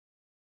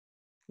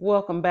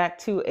Welcome back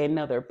to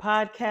another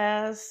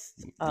podcast.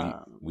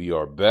 We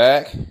are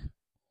back.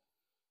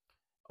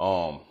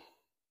 Um,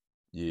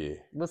 yeah.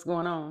 What's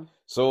going on?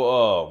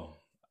 So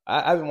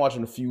I've been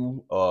watching a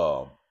few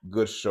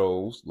good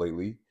shows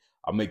lately.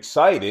 I'm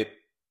excited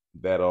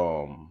that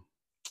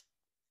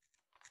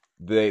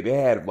they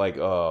had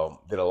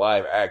did a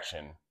live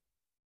action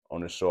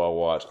on the show I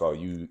watched called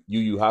Yu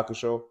Yu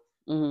Hakusho.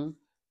 Mm-hmm.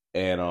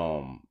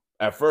 And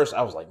at first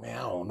I was like, man,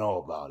 I don't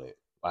know about it.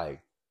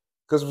 Like,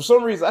 because for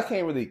some reason I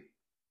can't really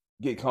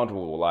get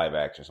comfortable with live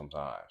action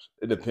sometimes.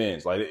 It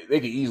depends. Like they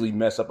could easily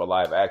mess up a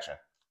live action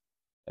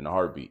in a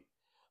heartbeat.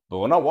 But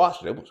when I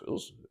watched it, it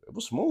was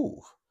smooth.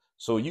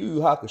 So Yu Yu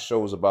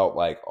Hakusho was about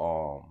it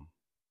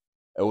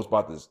was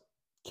about this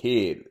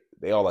kid.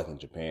 They all like in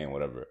Japan,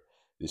 whatever.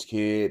 This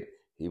kid,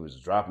 he was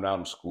dropping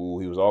out of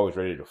school. He was always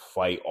ready to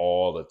fight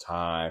all the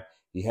time.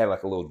 He had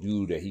like a little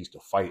dude that he used to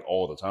fight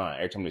all the time.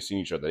 Every time they see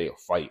each other, they would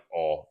fight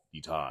all the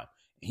time.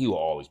 And he would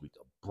always beat the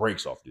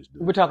brakes off this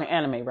dude. We're talking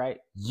anime, right?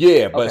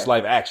 Yeah, but It's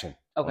live action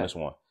on Okay. this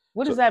one.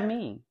 What does that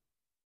mean?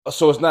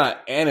 So it's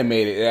not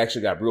animated. It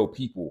actually got real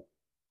people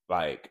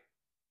like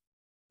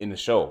in the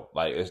show.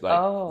 Like it's like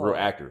real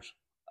actors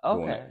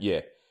doing Okay. that. Yeah.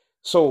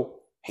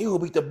 So he will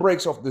beat the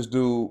brakes off this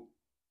dude,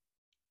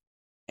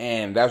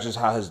 and that's just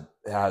how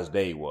his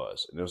day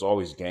was. And there was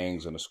always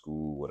gangs in the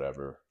school,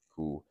 whatever.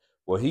 Cool.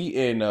 Well, he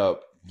ended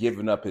up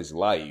giving up his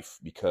life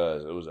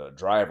because it was a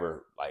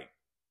driver like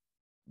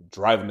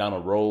driving down a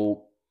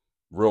road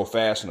real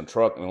fast in a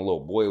truck, and a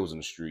little boy was in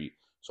the street.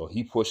 So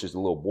he pushes the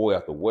little boy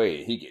out the way,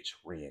 and he gets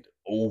ran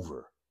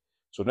over.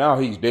 So now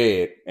he's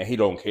dead, and he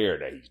don't care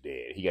that he's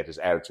dead. He got this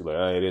attitude like,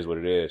 oh, it is what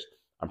it is.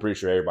 I'm pretty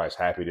sure everybody's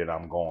happy that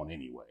I'm gone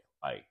anyway.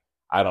 Like,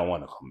 I don't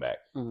want to come back.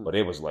 Mm-hmm. But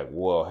it was like,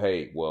 well,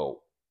 hey,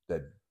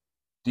 the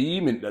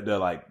demon,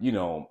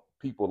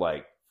 people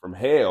like from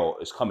hell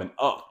is coming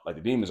up. Like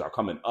the demons are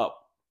coming up,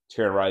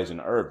 terrorizing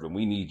the earth, and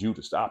we need you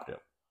to stop them.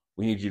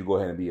 We need you to go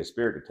ahead and be a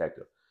spirit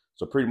detective.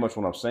 So pretty much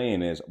what I'm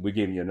saying is we're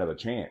giving you another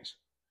chance.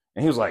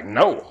 And he was like,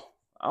 no,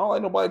 I don't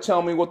like nobody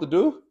telling me what to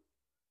do.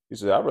 He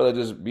said, I'd rather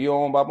just be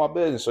on about my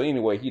business. So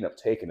anyway, he ended up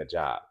taking the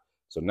job.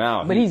 So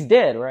now he's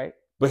dead, right?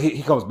 But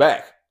he comes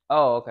back.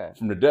 Oh, okay.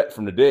 From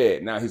the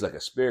dead. Now he's like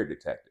a spirit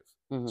detective.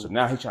 Mm-hmm. So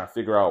now he's trying to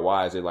figure out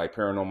why is there like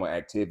paranormal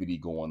activity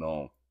going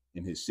on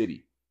in his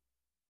city.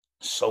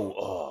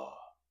 So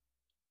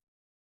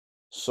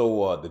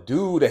the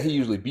dude that he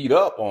usually beat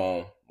up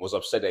on was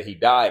upset that he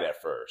died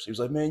at first. He was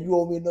like, man, you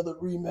owe me another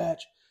rematch.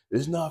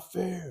 It's not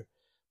fair.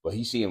 But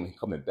he see him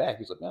coming back.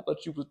 He's like, man, I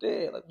thought you was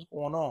dead. Like, what's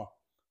going on?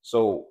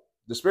 So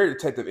the spirit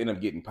detective ended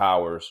up getting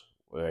powers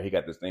where he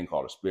got this thing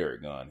called a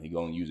spirit gun. He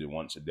gonna use it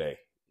once a day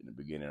in the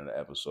beginning of the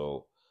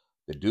episode.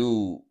 The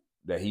dude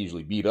that he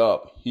usually beat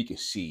up, he could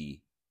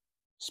see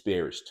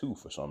spirits too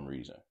for some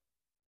reason.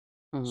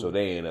 Mm-hmm. So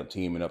they end up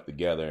teaming up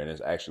together, and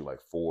it's actually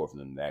like 4 of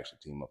them that actually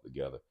team up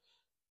together.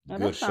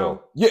 Good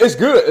show. Yeah, it's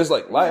good. It's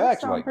like live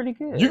action. Like, pretty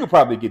good. You could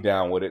probably get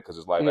down with it because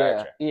it's live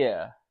action.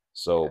 Yeah.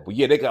 So, but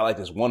yeah, they got like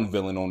this one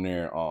villain on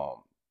there. I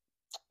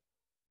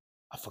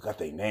forgot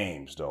their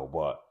names though,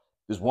 but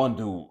this one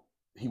dude,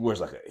 he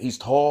wears he's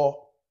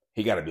tall.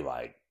 He got to be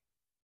like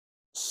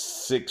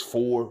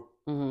 6'4",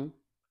 mm-hmm.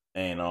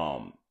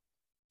 And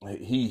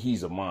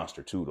he's a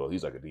monster too though.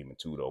 He's like a demon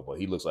too though, but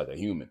he looks like a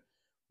human.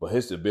 But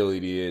his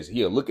ability is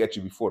he'll look at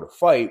you before the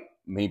fight,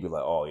 maybe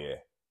like, oh yeah,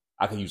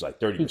 I can use like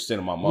 30%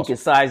 of my muscle. He can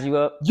size you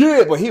up.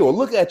 Yeah, but he will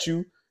look at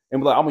you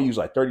and be like, I'm gonna use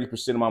like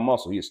 30% of my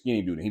muscle. He's a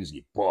skinny dude and he just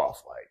get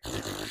buff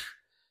like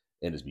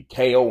and just be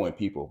KOing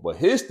people. But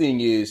his thing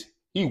is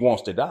he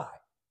wants to die.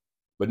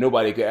 But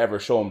nobody could ever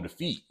show him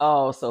defeat.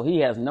 Oh, so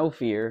he has no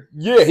fear.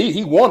 Yeah,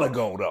 he wanna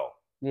go though.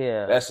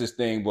 Yeah. That's his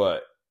thing,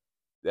 but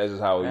that's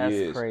just how he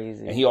is. That's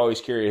crazy. And he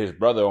always carried his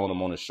brother on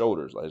him on his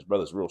shoulders. Like his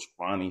brother's real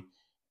scrawny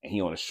and he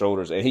on his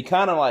shoulders. And he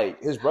kinda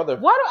like his brother.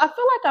 Why do I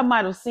feel like I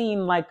might have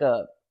seen like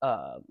a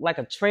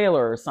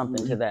trailer or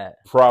something to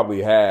that?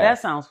 Probably have. That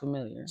sounds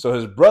familiar. So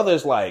his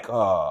brother's like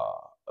a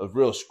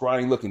real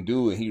scrawny looking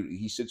dude, and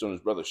he sits on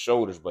his brother's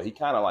shoulders, but he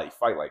kind of like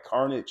fight like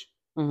Carnage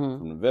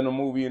from the Venom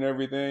movie and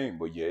everything.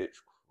 But yeah,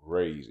 it's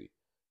crazy.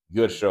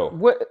 Good show.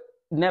 What,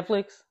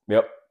 Netflix?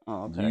 Yep.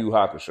 Oh, okay. Yu Yu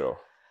Hakusho.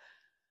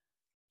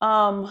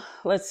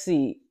 Let's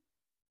see.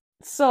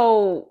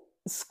 So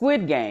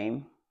Squid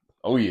Game.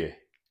 Oh yeah.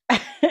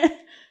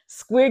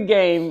 Squid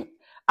Game.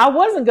 I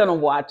wasn't gonna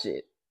watch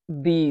it.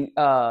 The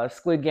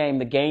Squid Game,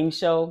 the game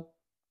show.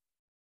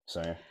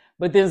 Same.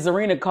 But then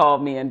Zarina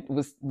called me and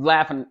was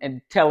laughing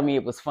and telling me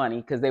it was funny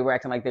because they were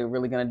acting like they were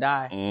really going to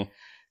die. Mm.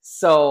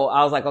 So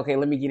I was like, okay,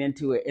 let me get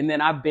into it. And then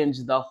I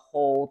binged the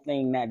whole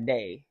thing that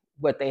day,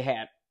 what they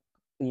had,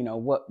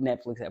 what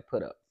Netflix had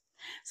put up.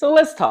 So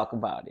let's talk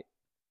about it.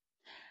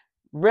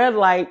 Red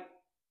light,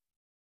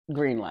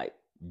 green light.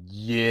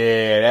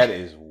 Yeah, that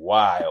is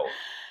wild.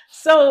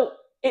 So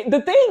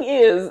the thing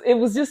is, it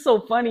was just so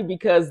funny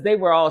because they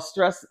were all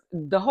stressed.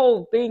 The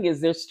whole thing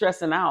is they're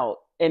stressing out.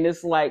 And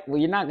it's like, well,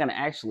 you're not going to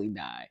actually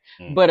die.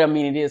 Mm. But, I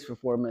mean, it is for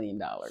 $4 million.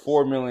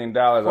 $4 million,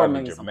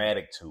 I'd be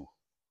dramatic too.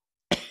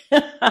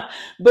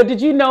 But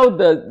did you know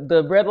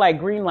the red light,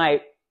 green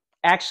light,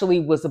 actually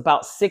was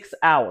about 6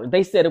 hours.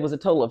 They said it was a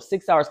total of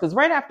 6 hours because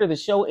right after the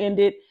show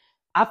ended,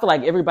 I feel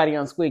like everybody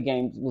on Squid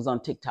Games was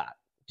on TikTok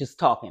just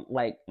talking.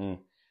 Like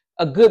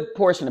a good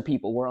portion of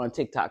people were on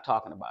TikTok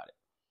talking about it.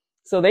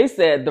 So they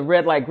said the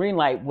red light, green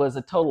light was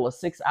a total of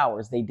 6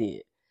 hours they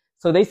did.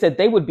 So they said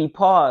they would be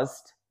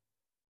paused,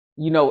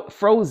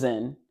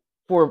 frozen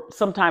for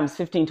sometimes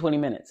 15, 20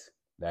 minutes.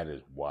 That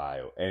is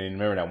wild. And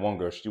remember that one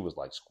girl, she was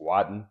like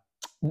squatting.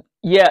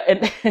 Yeah,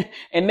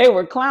 and they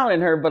were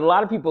clowning her, but a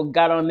lot of people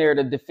got on there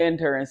to defend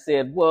her and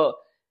said, well,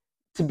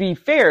 to be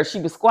fair, she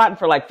was squatting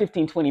for like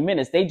 15, 20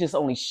 minutes. They just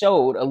only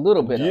showed a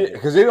little bit of it.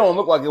 Because it don't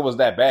look like it was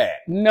that bad.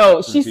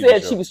 No, she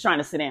said she was trying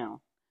to sit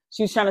down.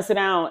 She was trying to sit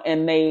down,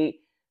 and they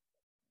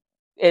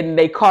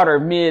caught her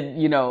mid,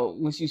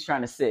 when she was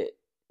trying to sit.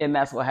 And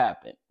that's what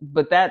happened.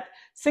 But that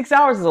 6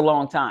 hours is a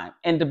long time.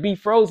 And to be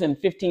frozen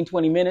 15,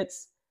 20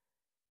 minutes,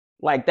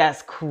 like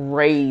that's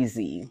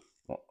crazy.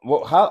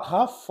 Well,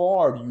 how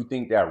far do you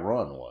think that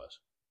run was?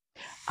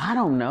 I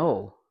don't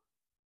know.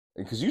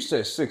 Because you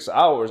said 6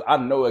 hours. I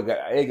know it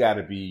got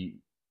to be,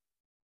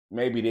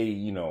 maybe they,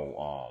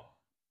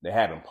 they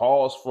had them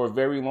pause for a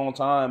very long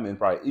time and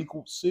probably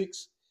equal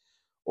 6.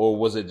 Or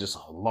was it just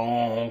a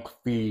long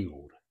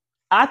field?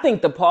 I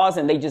think the pause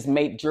and they just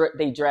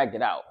they dragged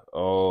it out.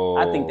 Oh.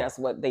 I think that's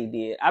what they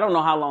did. I don't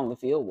know how long the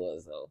field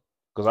was, though.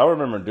 Because I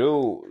remember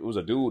it was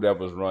a dude that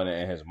was running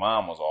and his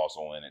mom was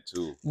also in it,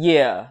 too.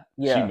 Yeah.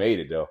 She made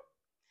it, though.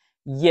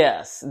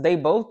 Yes, they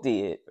both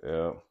did.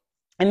 Yeah.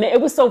 And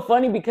it was so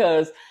funny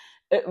because,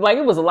 it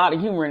was a lot of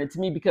humor in it to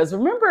me because,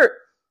 remember,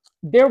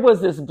 there was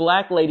this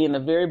black lady in the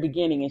very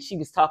beginning and she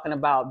was talking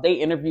about, they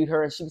interviewed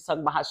her and she was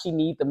talking about how she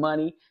needed the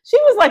money. She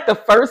was like the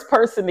first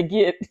person to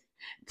get...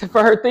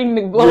 for her thing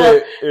to blow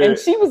up. Yeah. And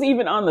she was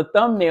even on the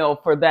thumbnail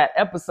for that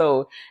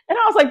episode. And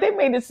I was like, they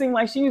made it seem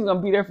like she was going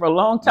to be there for a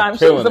long time.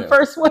 She was the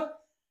first one.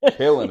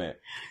 Killing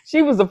it.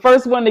 She was the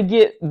first one to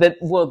get the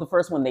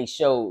first one they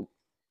showed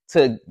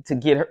to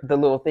get her, the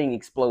little thing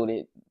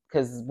exploded.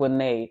 Because when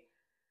they're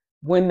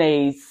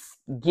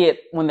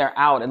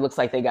out, it looks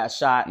like they got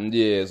shot.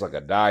 Yeah, it's like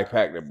a dye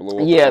pack that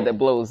blows up. Yeah, that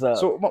blows up.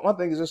 So my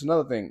thing is just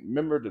another thing.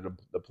 Remember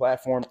the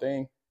platform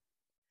thing?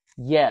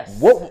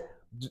 Yes.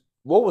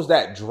 What was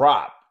that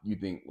drop you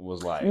think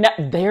was like? Now,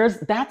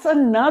 that's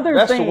another thing.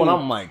 That's the one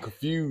I'm like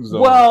confused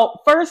on.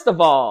 Well, first of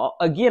all,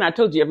 again, I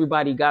told you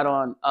everybody got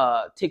on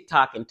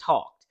TikTok and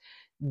talked.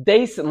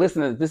 They said,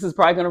 listen, this is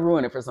probably going to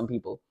ruin it for some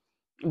people,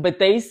 but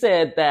they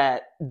said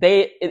that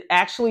they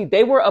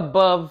were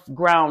above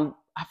ground.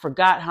 I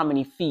forgot how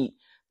many feet,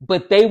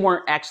 but they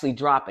weren't actually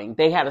dropping.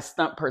 They had a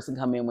stunt person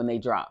come in when they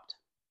dropped.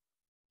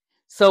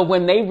 So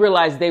when they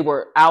realized they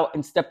were out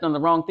and stepped on the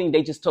wrong thing,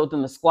 they just told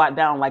them to squat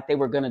down like they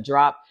were going to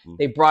drop. Mm-hmm.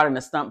 They brought in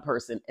a stunt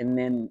person, and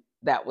then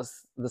that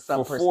was the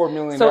stunt person. For $4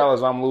 million,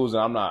 I'm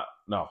losing. I'm not.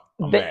 No,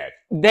 I'm mad.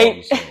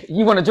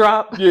 You want to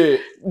drop? Yeah.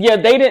 Yeah,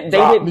 they didn't.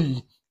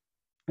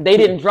 They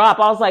didn't drop.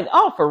 I was like,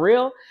 oh, for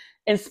real?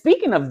 And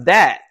speaking of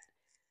that,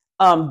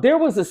 there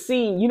was a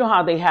scene. You know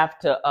how they have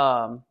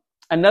to.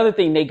 Another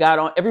thing they got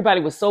on.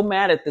 Everybody was so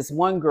mad at this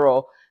one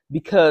girl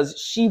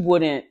because she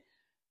wouldn't.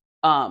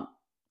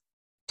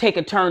 Take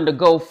a turn to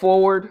go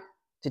forward,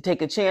 to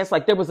take a chance.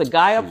 Like there was a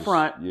guy up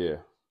front,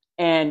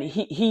 and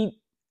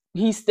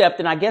he stepped,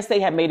 and I guess they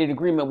had made an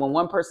agreement when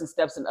one person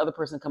steps and the other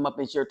person come up,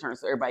 it's your turn,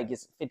 so everybody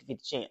gets a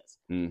 50-50 chance.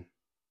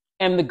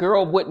 And the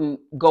girl wouldn't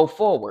go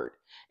forward,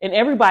 and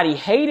everybody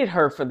hated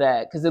her for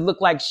that because it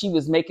looked like she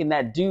was making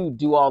that dude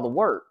do all the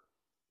work.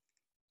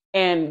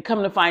 And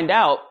come to find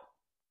out,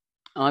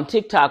 on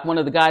TikTok, one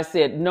of the guys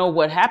said, no,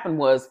 what happened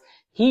was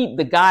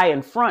the guy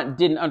in front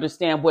didn't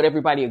understand what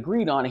everybody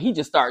agreed on, and he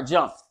just started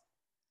jumping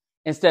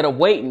instead of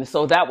waiting.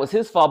 So that was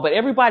his fault. But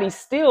everybody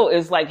still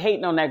is like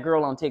hating on that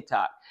girl on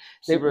TikTok.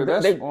 They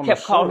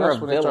kept calling her a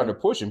villain. They started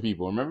pushing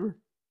people, remember?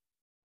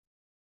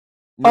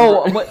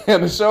 On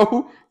the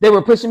show? They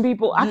were pushing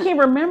people? I can't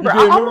remember.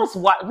 I almost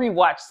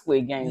rewatched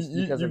Squid Games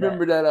because of that. You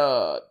remember that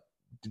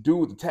the dude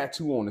with the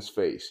tattoo on his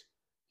face?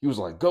 He was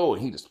like, go,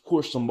 and he just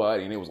pushed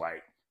somebody, and it was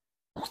like,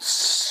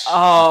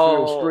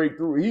 straight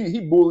through. He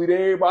bullied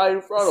everybody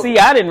in front of him. See,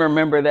 I didn't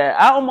remember that.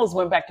 I almost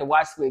went back to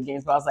watch Squid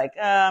Games, but I was like,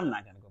 I'm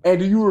not gonna go back. And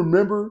do you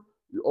remember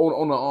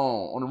on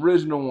the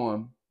original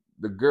one,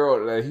 the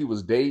girl that he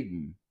was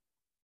dating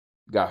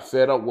got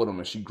fed up with him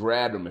and she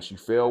grabbed him and she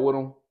fell with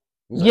him?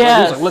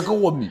 Yes. He was like,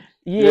 let go of me.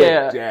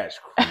 Yeah. That's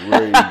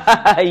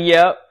crazy.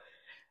 Yep.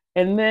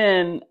 And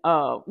then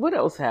what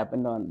else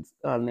happened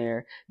on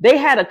there? They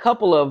had a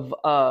couple of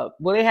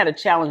they had a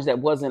challenge that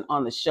wasn't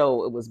on the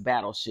show. It was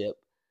Battleship.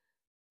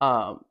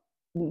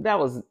 That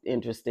was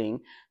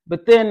interesting.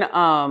 But then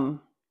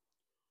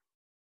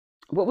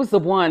what was the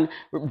one?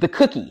 The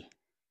cookie.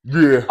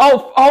 Yeah.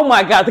 Oh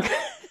my God.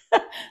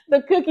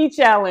 The cookie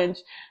challenge.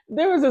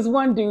 There was this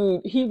one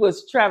dude,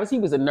 Travis, he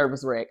was a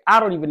nervous wreck. I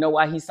don't even know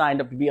why he signed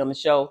up to be on the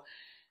show.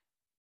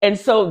 And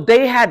so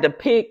they had to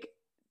pick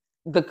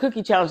the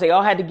cookie challenge. They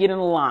all had to get in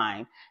a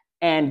line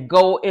and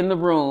go in the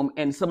room,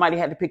 and somebody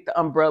had to pick the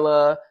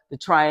umbrella, the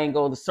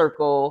triangle, the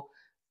circle,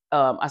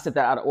 I said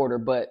that out of order,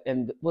 but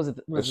and I think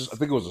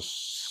it was a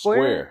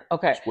square.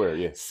 Okay, square.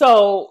 Yeah.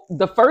 So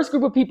the first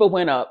group of people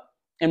went up,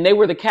 and they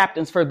were the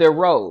captains for their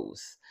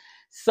rows.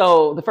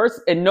 So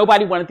and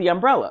nobody wanted the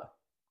umbrella,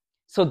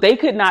 so they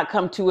could not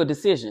come to a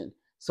decision.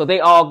 So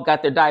they all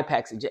got their dye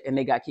packs and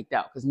they got kicked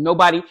out because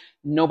nobody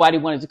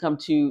wanted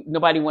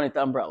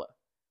the umbrella.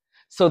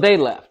 So they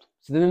left.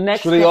 So then the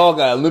next, so they all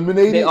got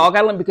eliminated. They all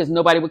got eliminated because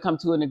nobody would come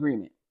to an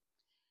agreement,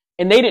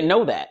 and they didn't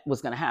know that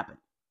was going to happen.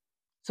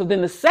 So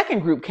then the second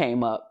group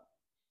came up.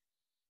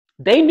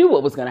 They knew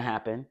what was going to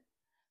happen.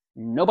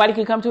 Nobody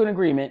could come to an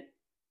agreement.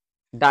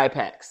 Dye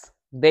packs.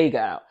 They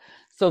got out.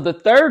 So the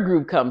third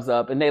group comes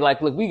up and they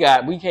like, look, we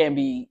can't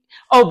be.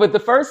 Oh, but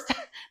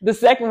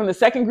when the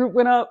second group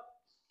went up,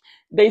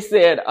 they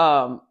said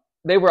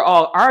they were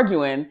all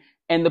arguing,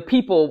 and the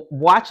people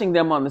watching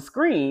them on the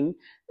screen,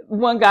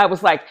 one guy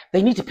was like,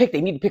 they need to pick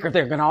or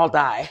they're going to all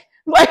die.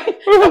 Like,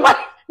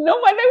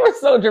 nobody, they were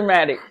so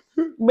dramatic.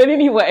 But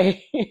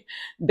anyway,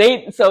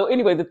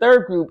 the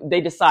third group,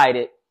 they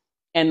decided,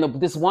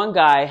 and this one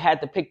guy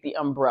had to pick the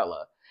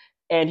umbrella,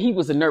 and he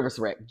was a nervous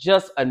wreck,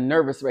 just a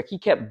nervous wreck. He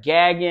kept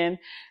gagging.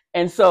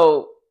 And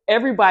so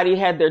everybody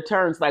had their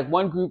turns. Like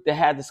one group that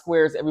had the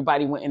squares,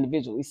 everybody went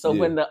individually. So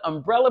when the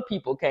umbrella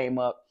people came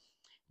up,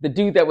 the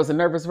dude that was a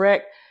nervous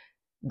wreck,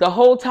 the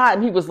whole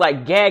time he was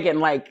like gagging,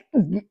 like,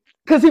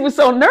 because he was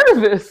so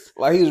nervous.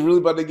 Like he was really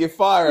about to get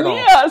fired on.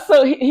 Yeah.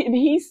 So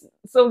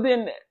so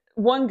then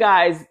one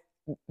guy's,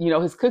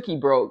 his cookie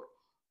broke,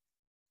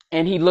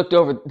 and he looked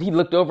over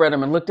at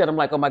him and looked at him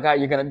like, oh my God,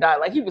 you're going to die.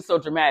 Like he was so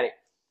dramatic.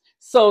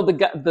 So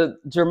the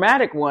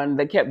dramatic one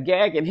that kept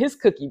gagging, his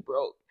cookie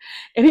broke,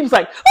 and he was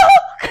like,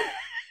 oh!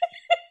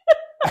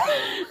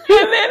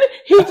 And then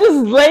he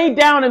just laid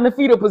down in the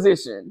fetal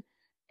position,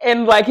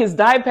 and like his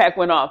dye pack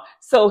went off.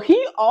 So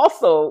he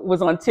also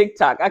was on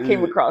TikTok. I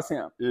came across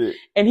him,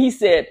 and he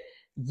said,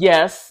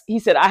 yes, he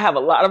said, I have a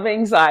lot of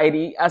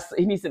anxiety.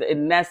 He said,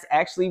 and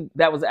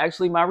that was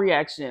actually my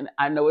reaction.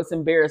 I know it's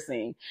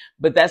embarrassing,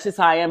 but that's just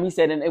how I am. He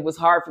said, and it was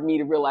hard for me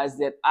to realize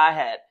that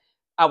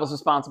I was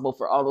responsible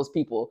for all those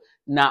people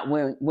not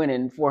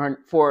winning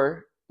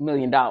 $4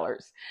 million.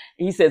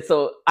 He said,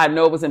 so I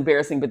know it was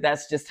embarrassing, but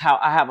that's just how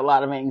I have a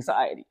lot of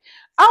anxiety.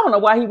 I don't know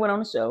why he went on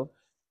the show.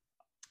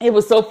 It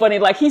was so funny.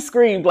 Like he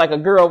screamed like a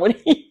girl when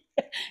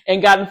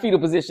and got in fetal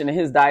position and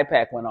his dye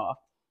pack went off.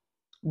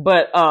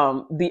 But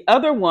the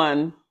other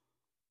one,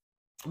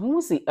 who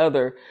was the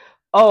other?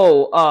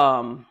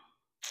 Oh,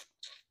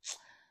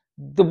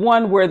 the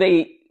one where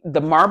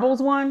the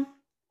marbles one.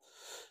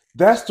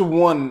 That's the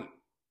one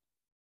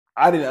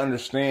I didn't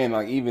understand,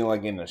 like even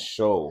like in the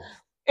show.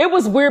 It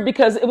was weird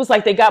because it was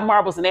like they got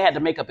marbles and they had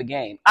to make up a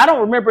game. I don't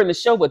remember in the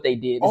show what they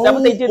did. Is that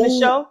what they did in the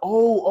show?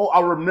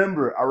 I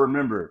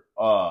remember.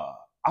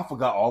 I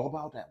forgot all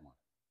about that one.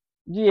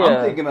 Yeah.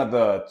 I'm thinking of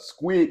the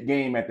Squid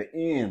Game at the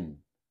end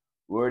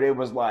where they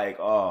was like,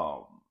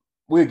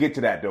 we'll get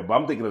to that though, but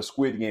I'm thinking of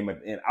Squid Game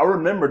at the end. I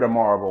remember the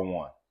marble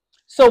one.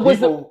 So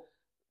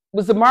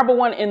was the marble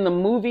one in the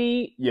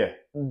movie? Yeah.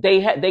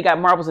 They got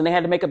marbles and they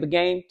had to make up a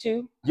game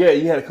too? Yeah,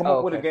 you had to come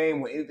up with a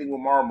game with anything with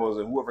marbles,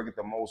 and whoever get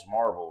the most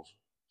marbles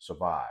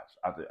survives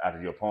out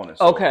of your opponent.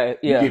 So okay,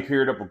 yeah. You get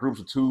paired up with groups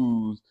of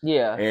twos.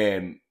 Yeah.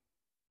 And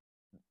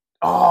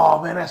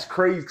oh man, that's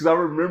crazy because I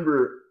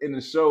remember in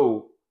the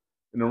show,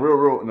 in the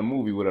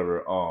movie,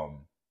 whatever,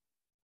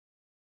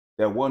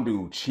 that one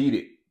dude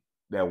cheated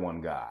that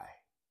one guy.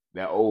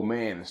 That old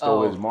man and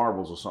stole his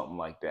marbles or something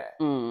like that.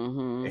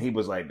 Mm-hmm. And he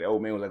was like, the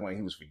old man was like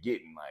he was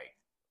forgetting, like,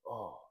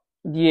 oh.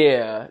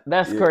 Yeah,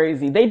 that's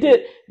crazy. They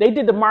did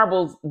the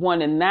marbles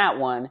one in that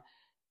one.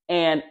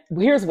 And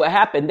here's what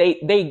happened.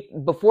 They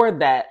before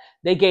that,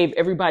 they gave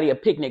everybody a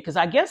picnic because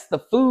I guess the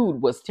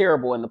food was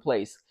terrible in the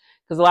place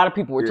because a lot of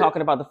people were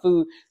talking about the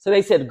food. So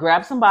they said,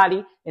 grab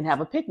somebody and have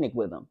a picnic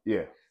with them.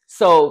 Yeah.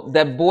 So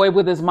that boy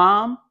with his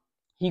mom,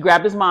 he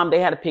grabbed his mom. They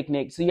had a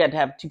picnic. So you had to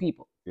have two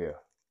people. Yeah.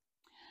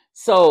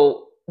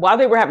 So while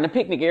they were having a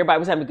picnic, everybody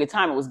was having a good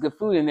time. It was good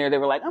food in there. They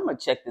were like, I'm going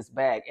to check this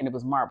bag. And it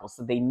was marbles.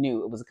 So they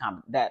knew it was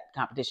that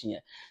competition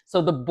yet.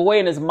 So the boy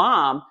and his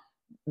mom,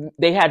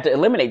 they had to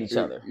eliminate each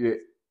other. Yeah.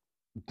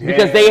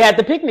 Because they had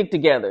the picnic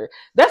together.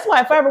 That's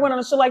why if I ever went on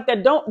a show like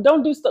that,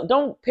 don't do stuff.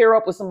 Don't pair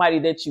up with somebody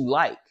that you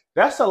like.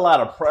 That's a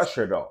lot of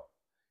pressure though.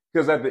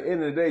 Because at the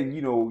end of the day,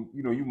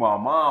 you my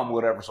mom,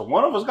 whatever. So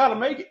one of us got to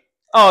make it.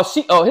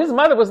 His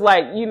mother was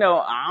like,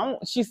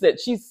 she said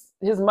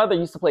his mother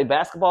used to play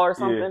basketball or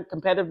something,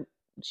 competitive.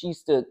 She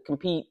used to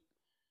compete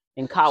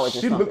in college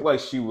or something. She looked like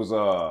she was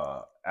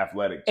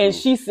athletic too. And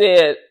she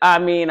said,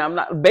 I'm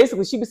not,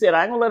 basically she said,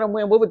 I ain't gonna let him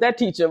win. What would that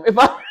teach him?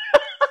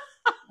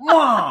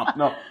 Mom!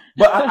 No,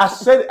 but I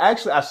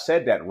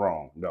said that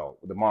wrong though,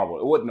 with the marble.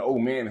 It wasn't the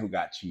old man who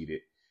got cheated.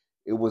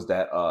 It was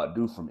that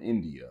dude from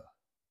India.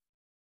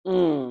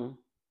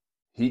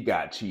 He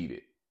got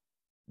cheated.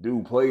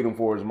 Dude played him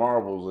for his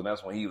marbles, and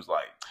that's when he was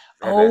like,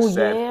 that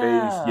sad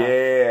face.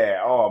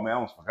 Yeah. Oh man, I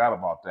almost forgot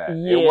about that.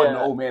 Yeah. It wasn't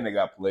the old man that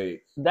got played.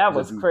 That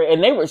was crazy.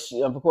 And they were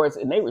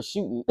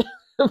shooting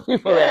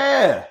people.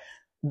 Yeah.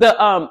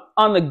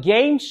 On the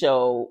game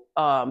show,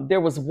 there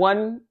was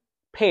one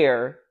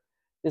pair,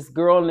 this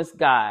girl and this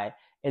guy,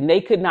 and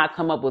they could not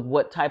come up with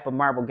what type of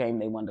marble game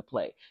they wanted to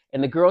play.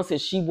 And the girl said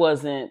she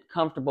wasn't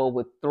comfortable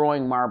with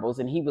throwing marbles,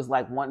 and he was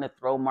like wanting to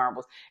throw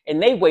marbles.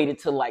 And they waited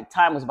till like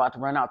time was about to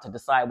run out to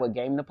decide what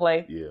game to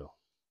play. Yeah.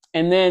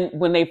 And then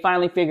when they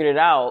finally figured it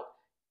out,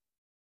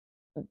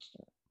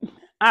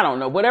 I don't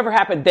know, whatever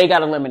happened, they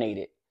got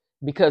eliminated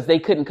because they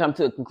couldn't come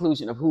to a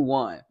conclusion of who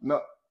won.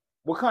 No,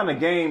 what kind of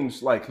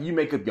games? Like, can you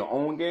make up your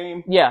own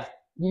game? Yeah,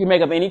 you can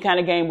make up any kind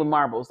of game with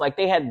marbles. Like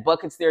they had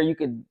buckets there, you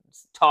could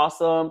toss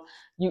them,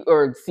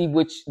 or see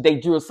which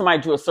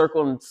somebody drew a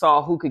circle and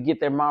saw who could get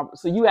their marble.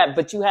 So you had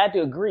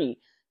to agree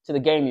to the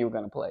game you were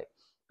going to play.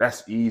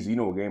 That's easy. You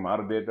know what game I'd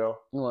have did though?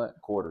 What?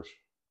 Quarters.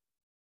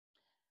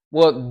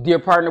 Well, your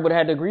partner would have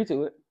had to agree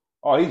to it.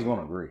 Oh, he's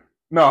gonna agree.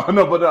 No,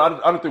 but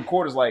I don't think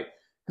quarters like.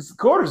 Cause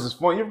quarters is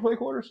fun. You ever play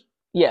quarters?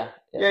 Yeah.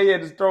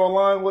 Just throw a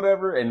line,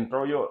 whatever, and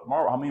throw your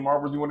marble. How many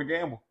marbles do you want to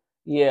gamble?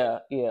 Yeah.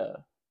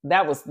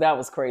 That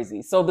was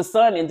crazy. So the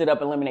son ended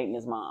up eliminating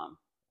his mom.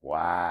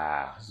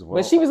 Wow.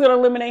 But she was going to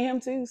eliminate him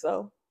too.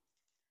 So,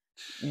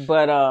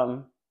 but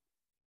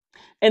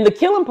and the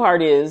killing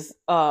part is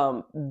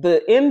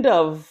the end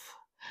of.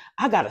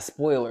 I got a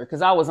spoiler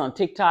because I was on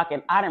TikTok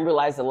and I didn't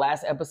realize the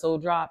last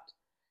episode dropped.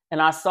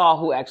 And I saw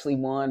who actually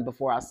won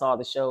before I saw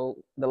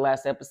the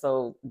last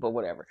episode, but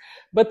whatever.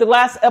 But the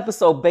last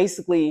episode,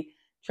 basically,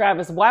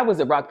 Travis, why was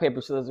it rock, paper,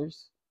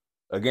 scissors?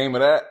 A game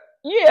of that?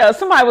 Yeah,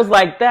 somebody was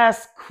like,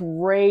 that's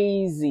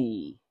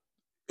crazy.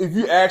 If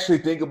you actually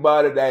think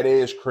about it, that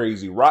is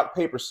crazy. Rock,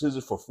 paper,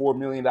 scissors for $4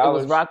 million. It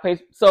was rock,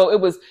 paper. So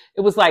it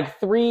was like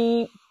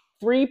three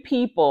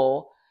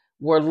people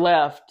were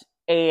left,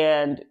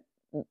 and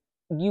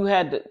you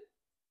had to,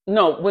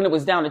 when it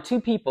was down to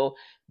two people,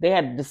 they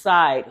had to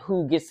decide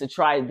who gets to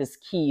try this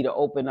key to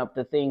open up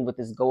the thing with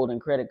this golden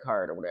credit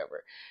card or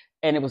whatever.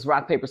 And it was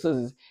rock, paper,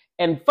 scissors.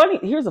 And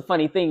here's a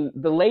funny thing.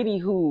 The lady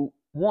who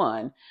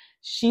won,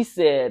 she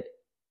said,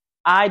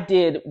 rock,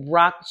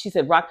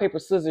 paper,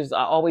 scissors.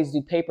 I always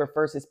do paper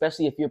first,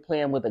 especially if you're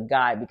playing with a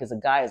guy, because a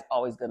guy is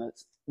always going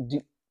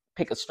to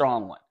pick a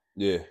strong one.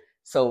 Yeah.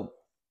 So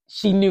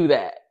she knew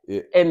that.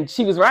 Yeah. And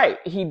she was right.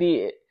 He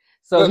did.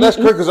 So that's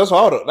crazy because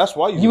that's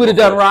why you would have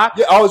done rock.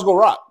 Yeah, I always go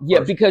rock. Yeah,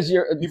 first. Because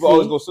people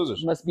always go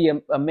scissors. Must be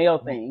a male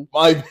thing.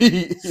 Might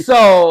be.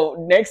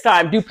 So next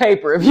time, do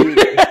paper. If you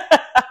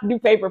do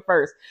paper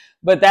first.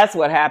 But that's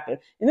what happened.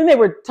 And then they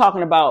were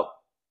talking about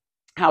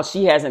how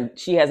she hasn't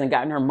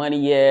gotten her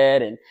money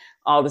yet and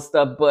all this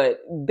stuff. But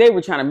they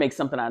were trying to make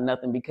something out of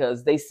nothing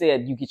because they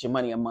said you get your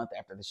money a month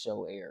after the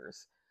show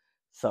airs.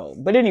 So,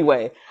 but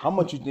anyway, how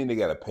much you think they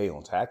got to pay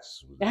on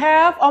taxes?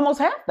 Almost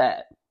half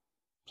that.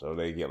 So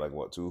they get like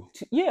what, $2?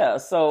 Yeah.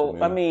 So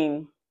I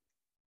mean,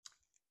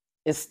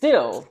 it's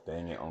still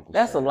dang it, Uncle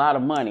that's Sam. A lot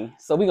of money.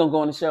 So we're gonna go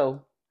on the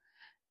show,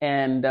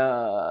 and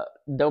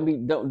we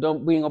ain't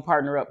gonna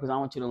partner up because I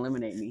want you to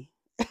eliminate me.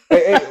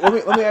 hey,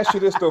 let me ask you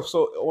this though.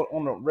 So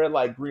on the red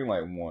light, green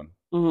light one,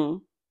 mm-hmm.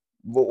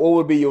 what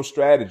would be your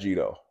strategy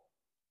though?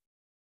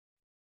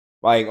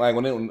 Like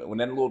when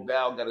that little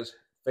Dow got his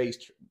face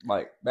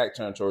like back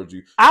turned towards you,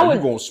 you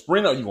gonna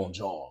sprint or you gonna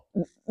jog?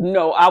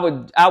 No, I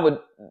would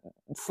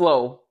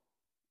slow.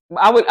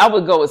 I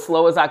would go as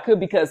slow as I could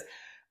because,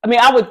 I mean,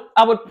 I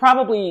would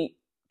probably,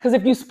 because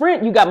if you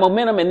sprint, you got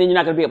momentum and then you're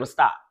not going to be able to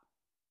stop.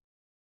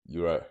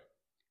 You're right.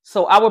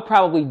 So I would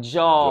probably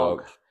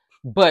jog.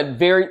 But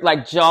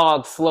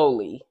jog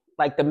slowly.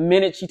 Like the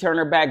minute she turned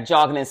her back,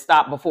 jog and then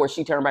stop before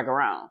she turned back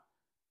around.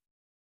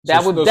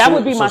 That would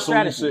be my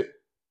strategy.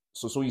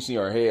 So you see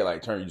her head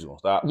like turn, you just gonna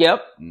stop?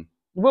 Yep. Mm.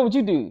 What would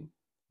you do?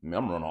 I mean,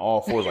 I'm running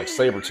all fours like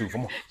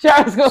Sabretooth.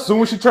 As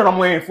soon as she turn, I'm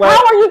laying flat.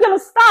 How are you gonna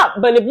stop?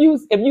 But if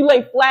you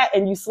lay flat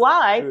and you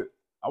slide,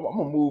 I'm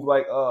gonna move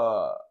like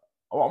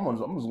I'm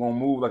just gonna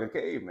move like a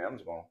caveman. I'm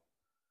just gonna.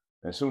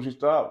 As soon as she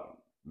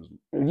stop,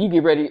 you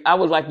get ready. I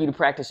would like you to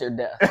practice your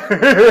death.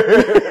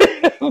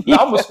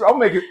 I'll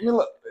make it.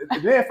 Look,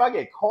 then if I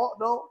get caught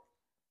though,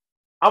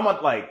 I'm gonna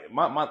like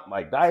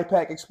my diet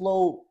pack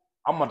explode.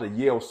 I'm about to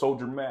yell so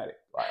dramatic.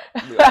 Like,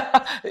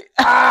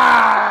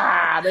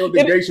 they would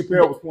think Dave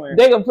Chappelle was playing.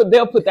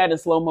 They'll put that in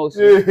slow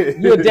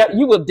motion.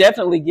 You will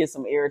definitely get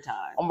some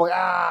airtime. I'm like,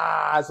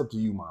 it's up to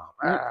you,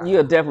 Mom.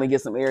 You'll definitely get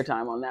some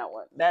airtime on that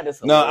one. That is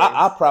hilarious. No,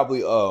 I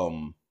probably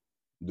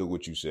do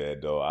what you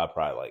said though. I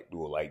probably like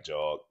do a light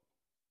jog.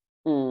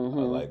 Mm-hmm.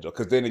 I like jog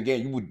because then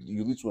again, you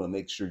at least want to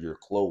make sure you're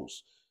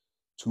close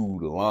to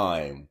the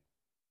line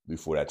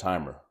before that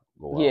timer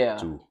go out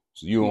too.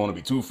 So you don't want to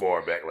be too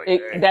far back.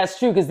 That's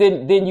true because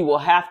then you will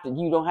have to.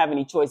 You don't have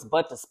any choice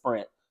but to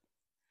sprint.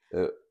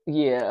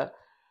 Yeah.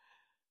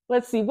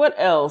 Let's see what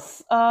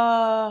else.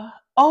 I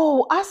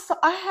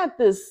had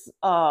this.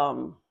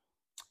 I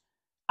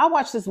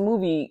watched this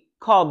movie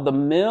called The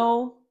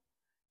Mill,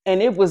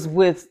 and it was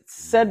with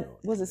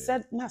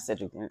not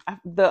Cedric?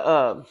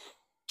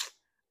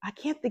 I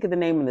can't think of the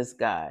name of this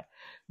guy,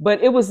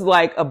 but it was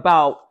like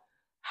about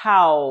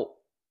how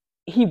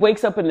he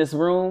wakes up in this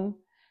room.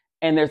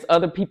 And there's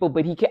other people,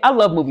 but I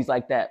love movies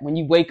like that. When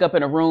you wake up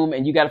in a room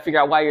and you got to figure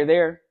out why you're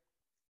there.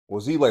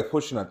 Was he like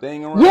pushing a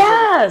thing around?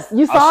 Yes,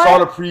 you saw it? I saw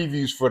the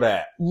previews for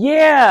that.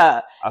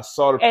 Yeah. I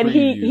saw the previews. And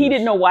he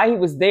didn't know why he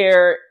was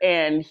there,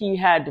 and he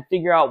had to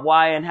figure out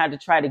why and had to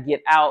try to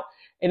get out.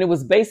 And it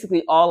was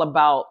basically all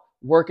about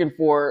working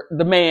for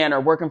the man or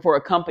working for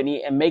a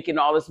company and making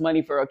all this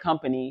money for a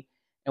company.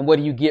 And what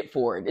do you get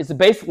for it? It's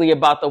basically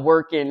about the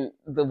working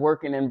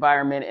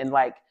environment and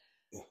like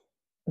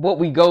what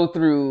we go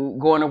through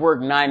going to work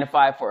 9 to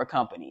 5 for a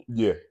company.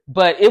 Yeah.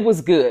 But it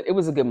was good. It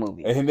was a good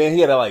movie. And then he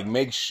had to like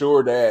make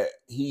sure that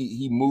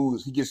he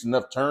moves, he gets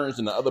enough turns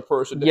than the other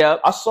person.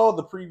 Yep. I saw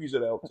the previews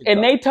of that.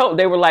 And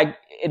they were like,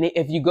 and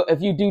if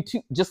you do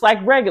two, just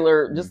like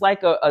regular, just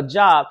like a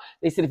job,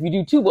 they said, if you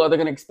do too well, they're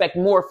going to expect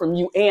more from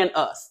you and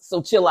us.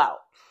 So chill out.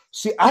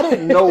 See, I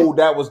didn't know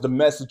that was the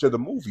message of the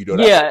movie, though.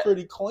 That's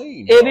pretty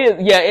clean. It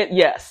is. Yeah.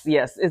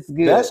 Yes. It's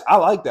good. I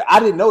like that. I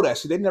didn't know that.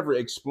 See, they never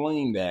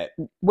explained that.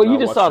 Well, you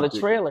just saw the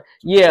trailer.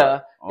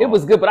 Yeah, it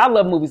was good. But I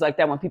love movies like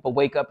that when people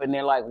wake up and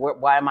they're like,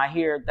 why am I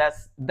here?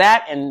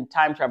 That and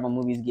time travel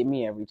movies get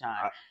me every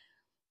time.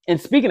 And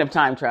speaking of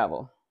time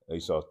travel. You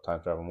saw a time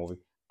travel movie?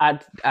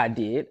 I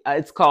did.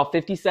 It's called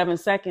 57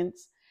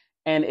 Seconds.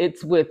 And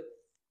it's with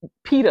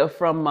PETA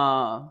from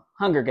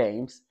Hunger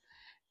Games.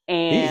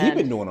 And he's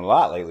been doing a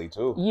lot lately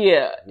too.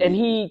 Yeah, and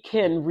he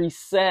can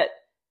reset.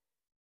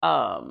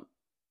 Morgan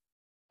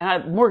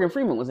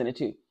Freeman was in it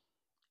too,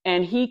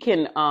 and he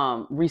can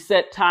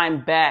reset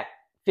time back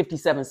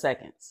 57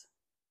 seconds.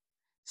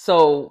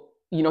 So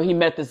he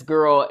met this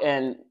girl,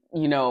 and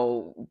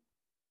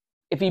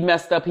if he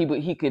messed up,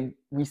 he could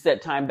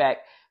reset time back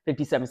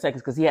 57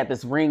 seconds because he had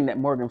this ring that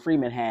Morgan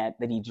Freeman had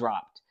that he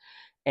dropped,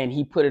 and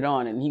he put it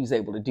on, and he was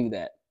able to do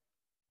that.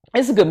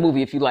 It's a good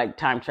movie if you like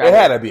time travel. It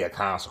had to be a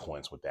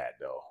consequence with that,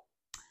 though.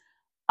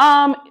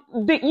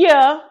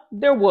 Yeah,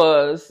 there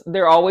was.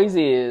 There always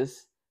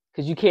is,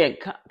 because you can't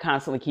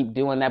constantly keep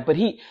doing that. But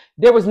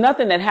there was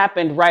nothing that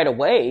happened right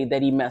away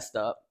that he messed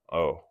up.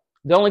 Oh.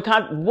 The only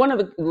one of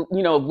the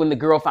when the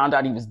girl found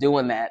out he was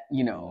doing that,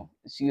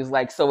 she was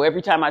like, so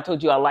every time I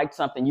told you I liked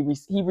something,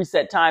 he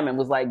reset time and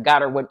was like,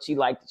 got her what she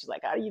liked. She's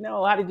like, how do you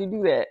know? How did you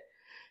do that?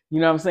 You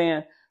know what I'm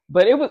saying?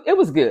 But it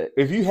was good.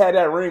 If you had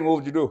that ring, what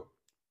would you do?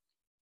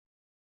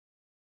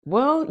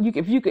 Well,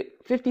 if you could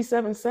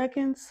 57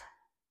 seconds.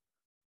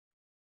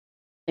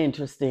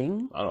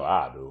 Interesting. I know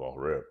I do off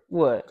rip.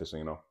 What?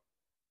 Casino.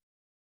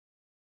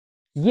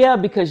 Yeah,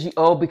 because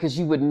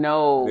you would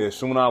know. Yeah,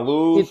 soon I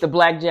lose. Hit the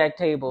blackjack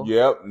table.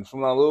 Yep, and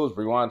soon I lose.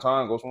 Rewind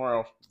time, go somewhere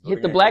else.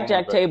 Hit the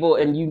blackjack table,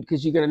 and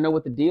because you're gonna know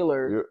what the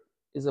dealer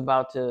is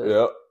about to.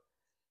 Yep.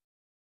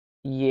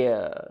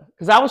 Yeah,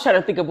 because I was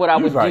trying to think of what I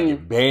would do.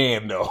 Get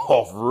banned though,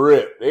 off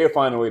rip. They'll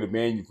find a way to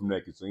ban you from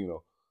that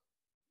casino.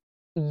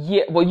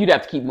 Yeah, well, you'd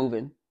have to keep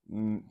moving.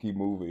 Keep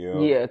moving, yeah.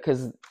 Yeah,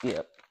 because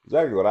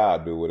exactly what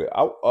I'd do with it.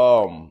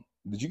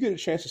 Did you get a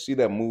chance to see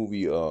that movie?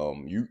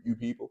 You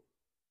People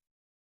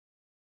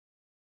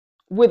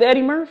with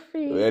Eddie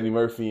Murphy. With Eddie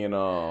Murphy and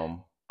I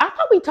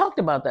thought we talked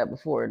about that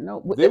before.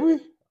 No, did we? I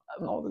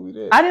don't think we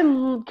did. I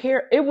didn't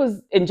care. It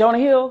was in Jonah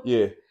Hill.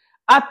 Yeah.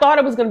 I thought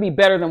it was going to be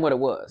better than what it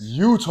was.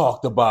 You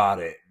talked about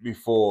it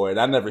before, and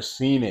I never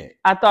seen it.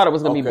 I thought it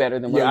was going to be better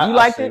than what it was. You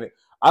liked it?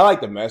 I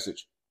liked the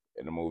message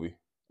in the movie.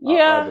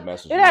 Yeah,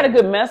 it had a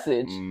good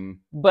message,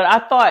 but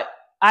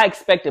I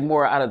expected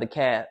more out of the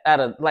cast,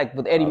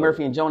 with Eddie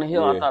Murphy and Jonah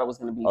Hill. Yeah. I thought it was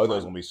going to be. I thought it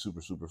was going to be super,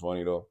 super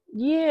funny though.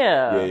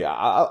 Yeah, yeah.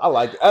 I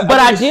liked it.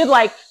 I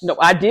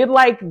did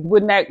like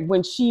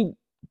when she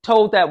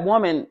told that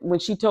woman, when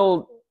she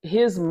told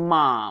his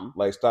mom,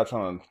 like, stop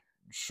trying to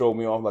show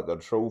me off like a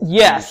trophy.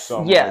 Yes.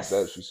 Like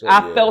that, she said,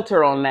 I felt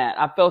her on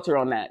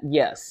that.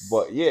 Yes,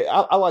 but yeah,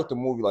 I like the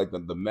movie, like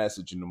the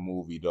message in the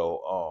movie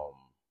though.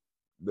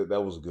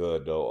 That was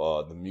good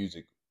though. The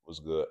music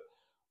was good.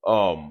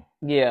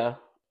 Yeah,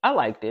 I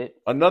liked it.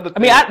 Another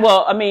thing,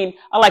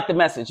 I like the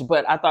message,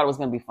 but I thought it was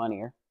going to be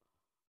funnier.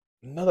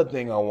 Another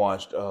thing I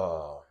watched,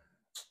 I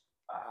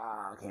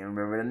can't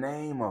remember the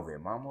name of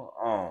it,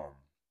 Mama.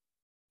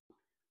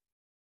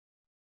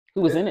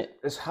 Who was in it?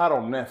 It's hot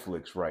on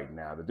Netflix right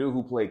now. The dude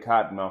who played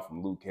Cottonmouth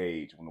from Luke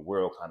Cage when the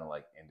world kind of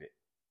like ended.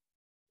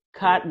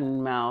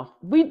 Cottonmouth.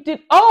 We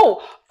did.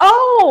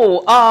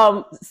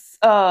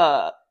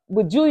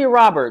 With Julia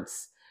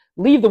Roberts,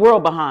 Leave the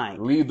World Behind.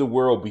 Leave the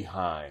World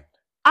Behind.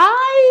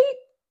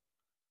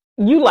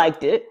 You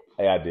liked it.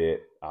 Hey, I did.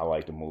 I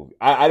liked the movie.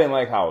 I didn't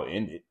like how it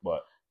ended,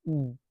 but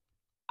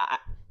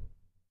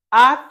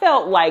I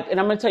felt like, and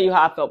I'm going to tell you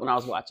how I felt when I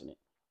was watching it.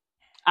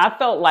 I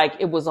felt like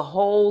it was a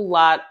whole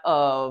lot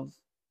of,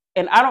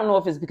 and I don't know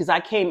if it's because I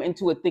came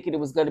into it thinking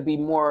it was going to be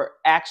more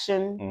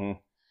action. Mm-hmm.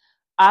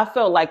 I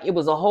felt like it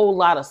was a whole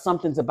lot of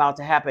something's about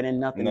to happen and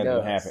nothing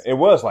does. Happen. It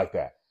was like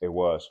that. It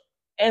was.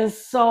 And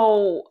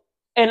so,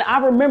 and I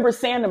remember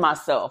saying to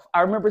myself,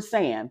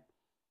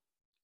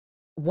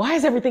 why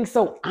is everything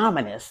so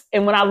ominous?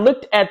 And when I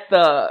looked at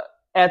the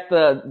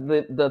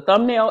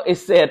thumbnail, it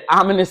said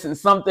ominous and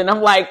something.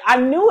 I'm like, I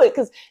knew it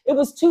because it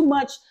was too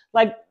much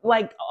like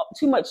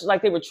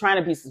they were trying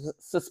to be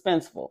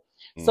suspenseful.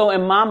 So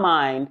in my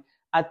mind,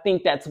 I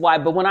think that's why.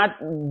 But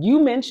when you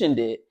mentioned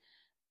it,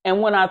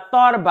 And when I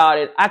thought about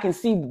it, I can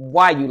see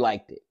why you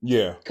liked it.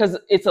 Yeah. Because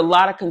it's a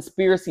lot of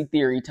conspiracy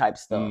theory type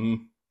stuff.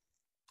 Mm-hmm.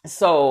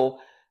 So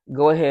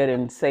go ahead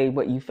and say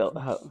what you felt.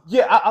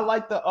 Yeah, I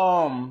like the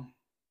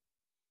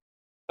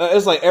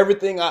it's like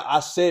everything I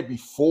said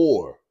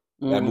before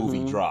that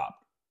movie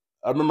dropped.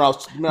 I remember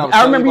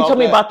I remember you told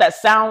me about that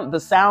sound. The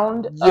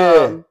sound.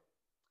 Yeah.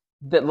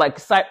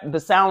 The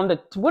sound.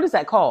 What is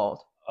that called?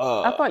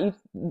 I thought you.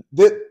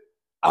 It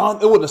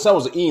wasn't the sound. It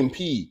was an EMP.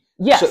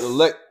 Yes. So,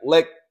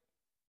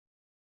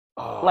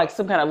 like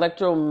some kind of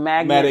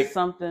electromagnetic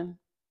something.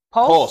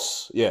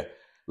 Pulse. Yeah.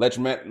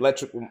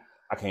 Electric.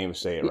 I can't even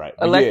say it right.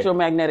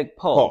 Electromagnetic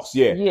pulse.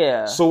 Yeah.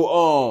 Yeah.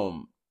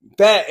 So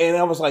that, and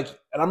I was like,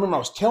 and I remember I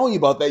was telling you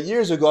about that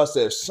years ago. I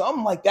said, if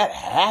something like that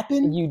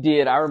happened, you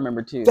did. I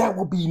remember too. That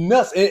would be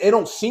nuts. It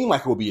don't seem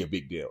like it would be a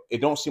big deal. It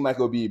don't seem like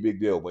it would be a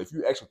big deal. But if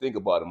you actually think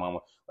about it, Mama,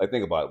 like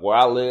think about it. Where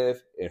I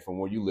live and from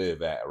where you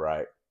live at,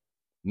 right?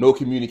 No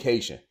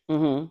communication.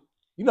 Mm-hmm.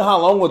 You know how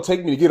long it would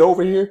take me to get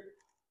over here?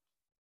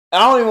 I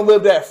don't even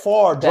live that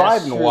far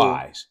driving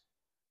wise.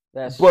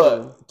 That's true.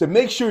 But to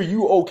make sure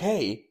you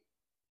okay,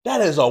 that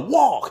is a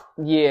walk.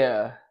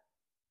 Yeah.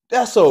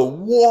 That's a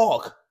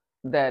walk.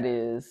 That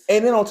is.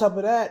 And then on top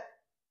of that,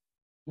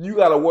 you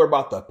got to worry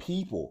about the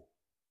people.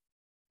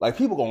 Like,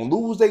 people going to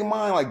lose their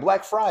mind like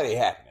Black Friday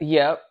happened.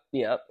 Yep.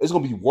 It's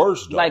going to be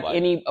worse, though. Like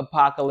any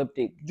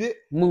apocalyptic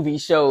movie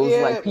shows,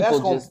 like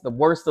people the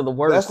worst of the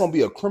worst. That's going to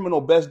be a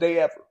criminal best day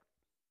ever.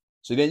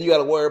 So then you got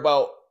to worry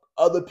about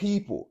other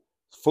people.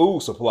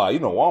 Food supply. You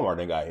know, Walmart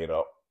done got hit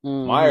up.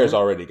 Mm-hmm. Myers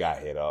already got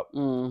hit up.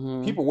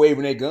 Mm-hmm. People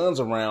waving their guns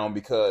around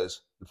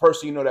because the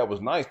person you know that was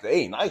nice, they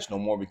ain't nice no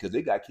more because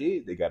they got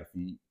kids they got to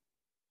feed.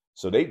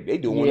 So they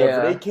do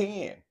whatever they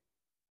can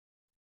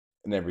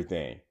and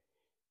everything.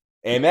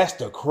 And that's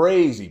the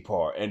crazy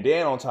part. And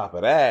then on top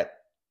of that,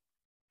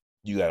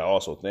 you got to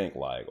also think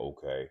like,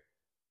 okay,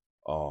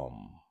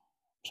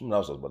 something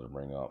else I was about to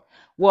bring up.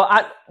 Well,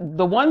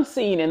 the one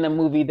scene in the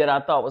movie that I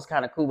thought was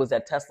kind of cool was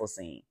that Tesla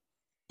scene.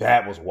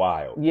 That was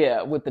wild.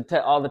 Yeah, with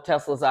all the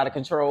Teslas out of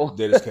control.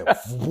 They just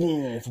kept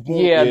boom, boom.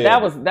 Yeah,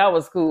 that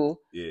was cool.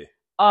 Yeah.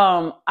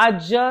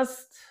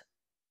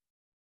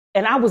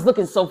 And I was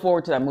looking so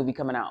forward to that movie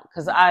coming out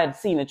because I had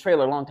seen the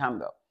trailer a long time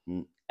ago.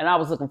 And I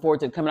was looking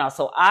forward to it coming out.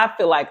 So I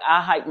feel like I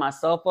hyped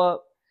myself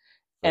up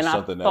and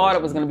I thought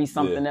it was going to be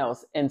something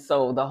else. And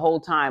so the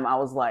whole time I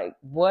was like,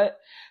 what?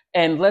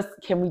 And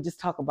can we just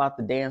talk about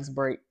the dance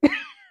break?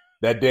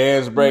 That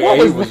dance break.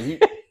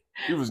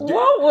 He was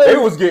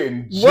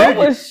getting jiggy. What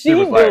was she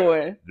doing?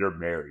 Like, you're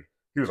married.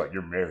 He was like,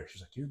 you're married.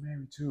 She's like, you're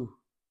married too.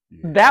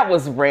 Yeah. That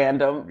was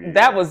random. Yeah.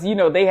 That was,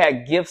 they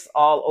had gifs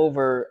all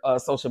over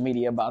social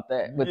media about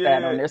that with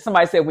that on there.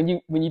 Somebody said when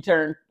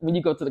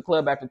you go to the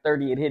club after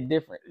 30, it hit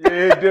different. Yeah,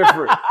 it hit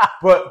different.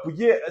 but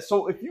yeah,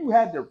 so if you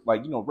had to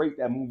rate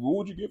that movie, what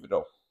would you give it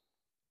though?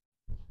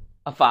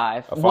 A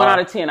 5. 1 out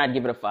of 10, I'd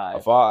give it a 5.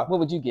 A 5. What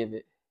would you give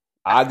it?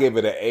 I give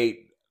it an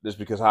 8 just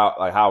because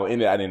how it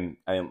ended. I didn't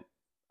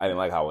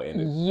like how it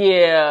ended.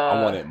 Yeah.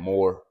 I wanted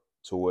more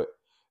to it.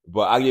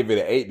 But I give it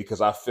an 8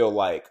 because I feel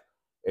like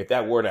if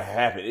that were to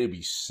happen, it'd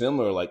be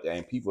similar like that.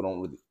 And people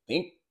don't really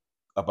think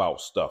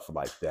about stuff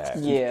like that.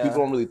 Yeah. People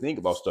don't really think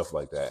about stuff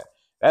like that.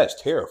 That's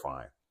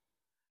terrifying.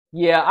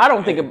 Yeah, I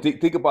don't think...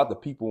 Think about the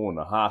people in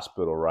the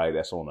hospital, right,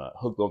 that's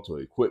hooked onto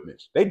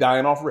equipment. They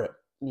dying off rip.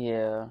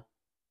 Yeah.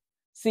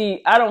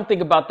 See, I don't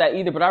think about that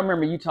either, but I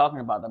remember you talking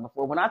about that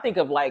before. When I think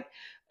of like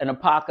an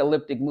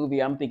apocalyptic movie,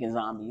 I'm thinking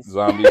zombies.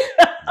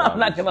 I'm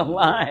not gonna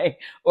lie,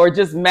 or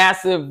just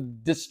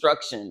massive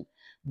destruction.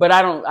 But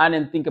I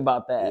didn't think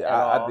about that.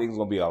 Yeah, I think it's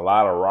gonna be a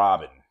lot of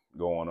robbing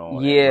going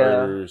on. Yeah,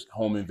 murders,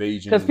 home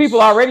invasions. Because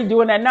people are already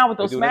doing that now with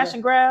those smash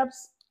and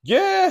grabs.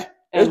 Yeah,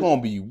 it's gonna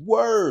be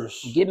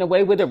worse. Getting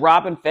away with it,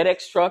 robbing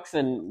FedEx trucks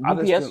and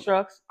UPS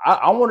trucks.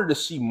 I wanted to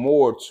see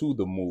more to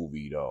the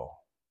movie though.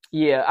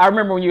 Yeah, I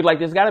remember when you were like,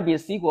 "There's got to be a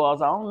sequel." I was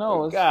like, "I don't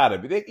know." It gotta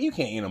be. You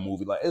can't end a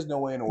movie like. There's no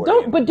way in the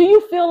world. But do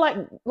you feel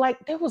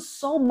like there was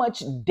so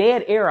much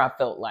dead air? I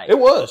felt like it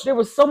was. There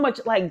was so much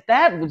like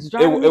that was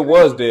driving me It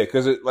was dead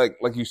because it like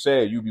you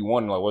said, you'd be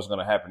wondering like what's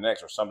gonna happen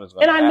next or something's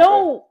gonna happen. And I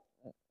know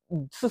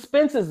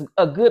suspense is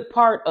a good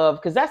part of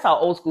because that's how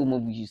old school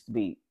movies used to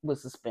be with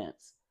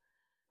suspense.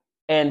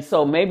 And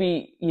so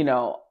maybe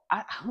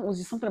I was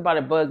just something about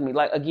it bugged me.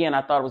 Like again,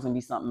 I thought it was gonna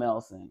be something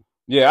else and.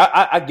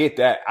 Yeah, I get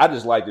that. I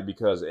just liked it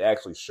because it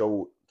actually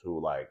showed to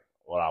like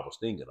what I was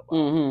thinking about.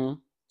 Mm-hmm.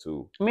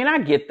 Too. I mean, I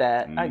get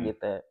that. I get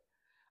that.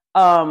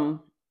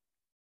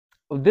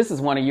 This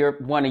is one of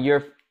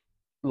your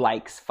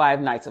likes. Five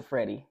Nights at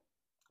Freddy.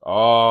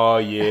 Oh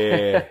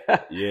yeah,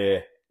 yeah.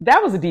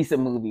 That was a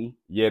decent movie.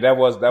 Yeah, that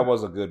was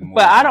a good movie.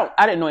 But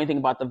I didn't know anything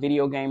about the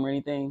video game or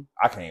anything.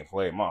 I can't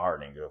play it. My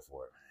heart ain't good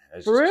for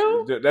it. For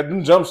real?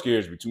 That jump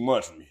scares me too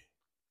much for me.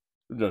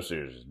 The jump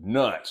scares is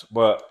nuts.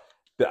 But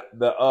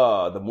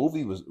the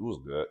movie was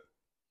good.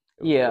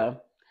 Yeah, good.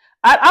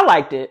 I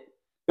liked it.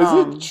 Is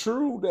it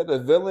true that the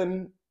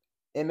villain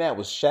in that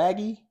was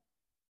Shaggy?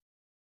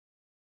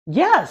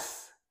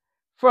 Yes,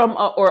 from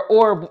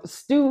or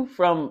Stu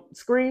from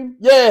Scream.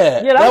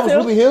 Yeah, that was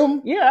really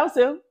him. Yeah, that was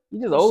him.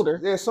 He's just older.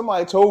 Yeah,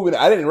 somebody told me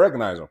that. I didn't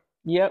recognize him.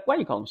 Yeah, why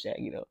you call him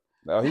Shaggy though?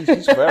 No,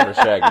 he's forever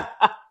Shaggy.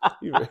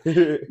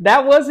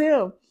 That was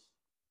him.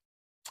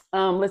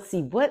 Let's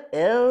see, what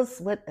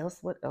else?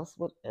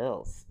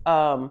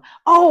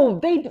 Oh,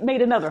 they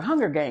made another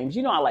Hunger Games.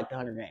 You know I like the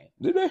Hunger Games.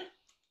 Did they?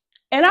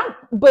 And I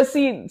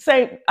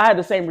had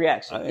the same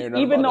reaction.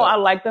 Even though I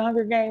like the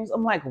Hunger Games,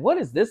 I'm like, what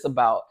is this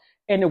about?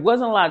 And there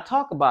wasn't a lot of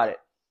talk about it.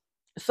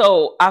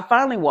 So I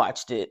finally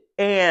watched it,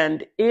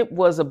 and it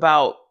was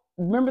about,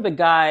 remember the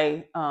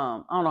guy,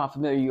 I don't know how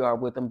familiar you are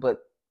with him, but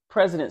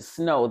President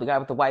Snow, the guy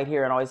with the white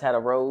hair and always had a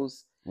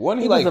rose.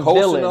 Wasn't he like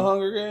hosting the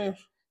Hunger Games?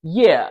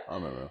 Yeah. I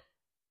remember.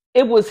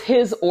 It was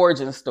his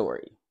origin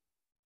story.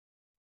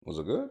 Was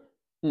it good?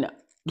 No.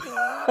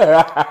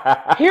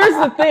 Here's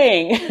the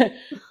thing.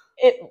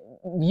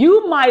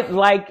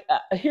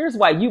 Here's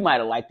why you might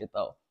have liked it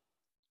though.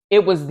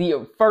 It was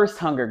the first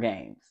Hunger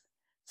Games.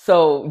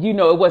 So,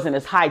 it wasn't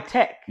as high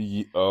tech.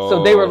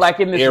 So they were like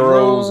in this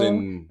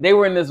room. They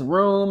were in this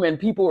room and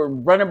people were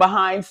running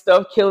behind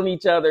stuff, killing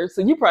each other.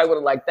 So you probably would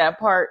have liked that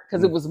part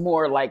because it was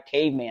more like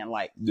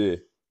caveman-like. Yeah.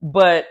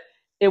 But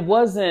it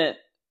wasn't.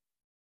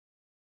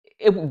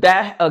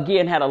 That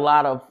again had a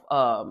lot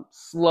of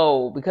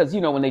slow, because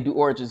when they do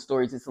origin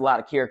stories, it's a lot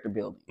of character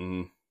building.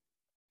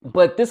 Mm-hmm.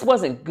 But this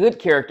wasn't good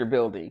character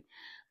building.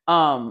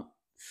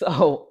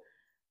 So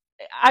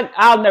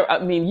I'll never. I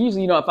mean,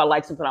 usually, if I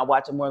like something, I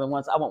watch it more than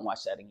once. I won't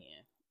watch that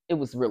again. It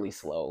was really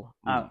slow.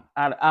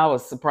 I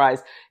was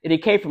surprised, and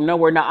it came from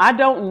nowhere. Now I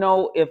don't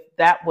know if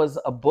that was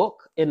a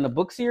book in the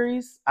book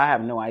series. I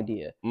have no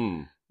idea.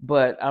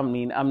 But I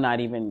mean, I'm not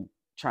even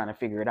trying to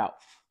figure it out.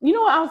 You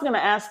know what I was going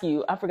to ask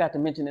you? I forgot to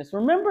mention this.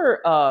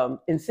 Remember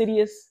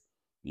Insidious?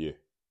 Yeah.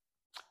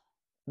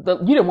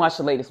 You didn't watch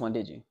the latest one,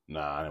 did you?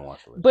 Nah, I didn't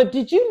watch the latest. But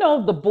did you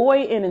know the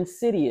boy in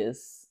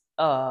Insidious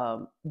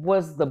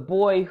was the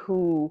boy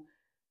who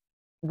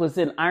was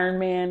in Iron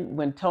Man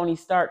when Tony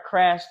Stark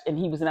crashed and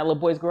he was in that little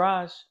boy's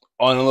garage?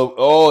 And the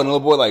little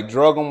boy like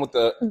drug him with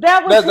the...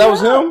 That was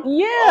him?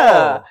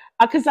 Yeah. Oh.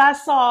 Because I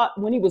saw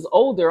when he was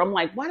older, I'm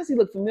like, why does he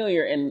look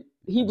familiar? And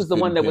he was the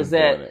one that was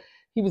at...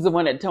 He was the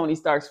one at Tony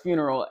Stark's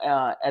funeral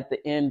at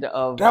the end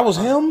of... That was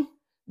him?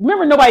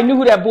 Remember, nobody knew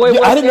who that boy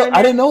was? I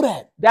didn't know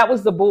that. That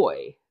was the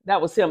boy.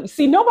 That was him.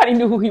 See, nobody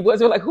knew who he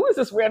was. They're like, who is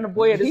this random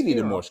boy at his funeral? He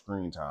needed more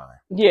screen time.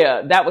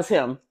 Yeah, that was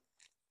him.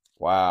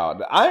 Wow.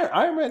 The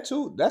Iron Man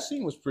 2, that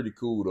scene was pretty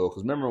cool, though.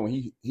 Because remember when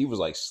he was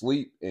like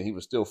asleep and he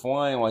was still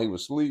flying while he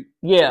was asleep?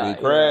 Yeah. When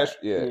he crashed?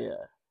 Yeah.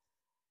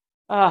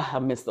 I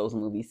miss those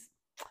movies.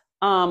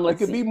 Let's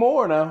see. It could be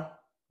more now.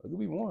 It could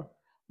be more.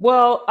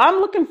 Well,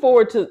 I'm looking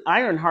forward to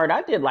Ironheart.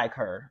 I did like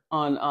her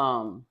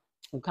on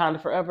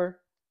Wakanda Forever.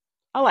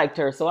 I liked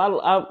her, so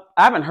I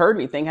haven't heard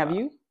anything. Have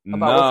you?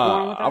 About what's going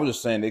on with her? I was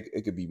just saying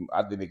it could be.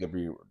 I think they could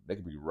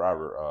be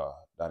Robert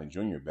Downey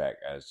Jr. back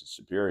as the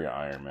Superior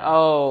Iron Man.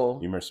 Oh,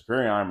 you remember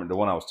Superior Iron Man? The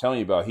one I was telling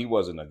you about. He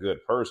wasn't a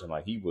good person.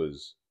 Like he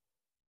was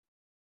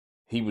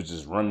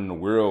just running the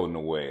world in a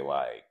way.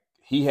 Like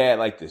he had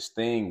like this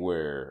thing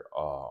where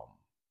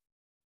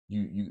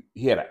he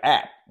had an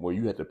app where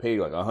you had to pay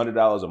like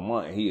 $100 a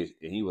month, and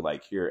he would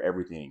like hear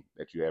everything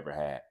that you ever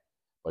had,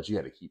 but you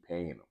had to keep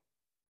paying him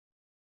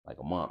like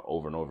a month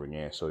over and over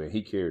again. So then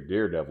he carried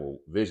Daredevil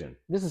Vision.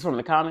 This is from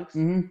the comics.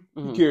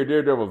 Mm-hmm. He carried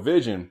Daredevil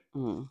Vision.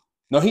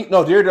 Mm-hmm.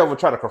 No, Daredevil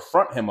tried to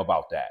confront him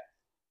about that.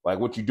 Like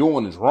what you're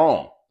doing is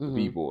wrong,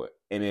 people.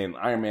 And then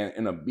Iron Man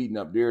ended up beating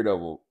up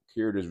Daredevil,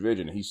 carried his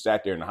vision, and he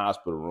sat there in the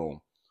hospital room,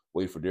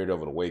 waiting for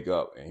Daredevil to wake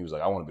up, and he was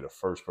like, "I want to be the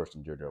first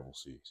person Daredevil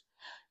sees."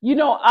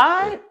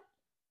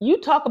 You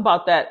talk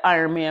about that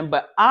Iron Man,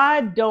 but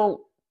I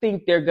don't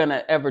think they're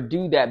gonna ever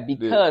do that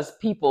because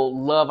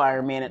people love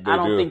Iron Man, and I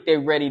don't think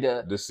they're ready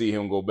to see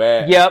him go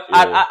bad. Yep,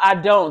 yeah. I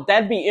don't.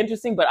 That'd be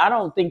interesting, but I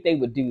don't think they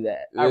would do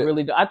that. Yeah. I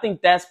really do. I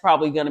think that's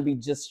probably gonna be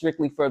just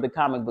strictly for the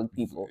comic book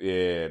people.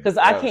 Yeah, because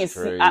I can't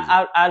see.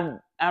 I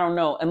don't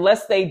know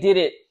unless they did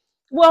it.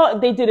 Well,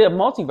 if they did it a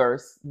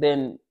multiverse,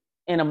 then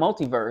in a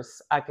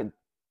multiverse, I could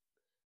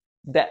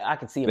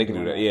see. They could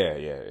do that.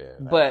 Yeah.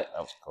 But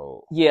that was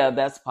cold. Yeah,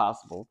 that's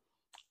possible.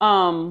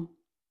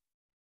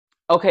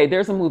 Okay,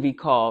 there's a movie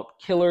called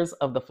Killers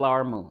of the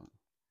Flower Moon.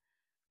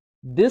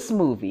 This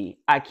movie,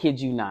 I kid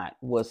you not,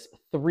 was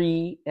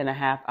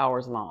 3.5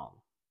 hours long.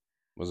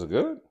 Was it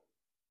good?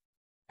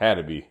 Had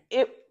to be.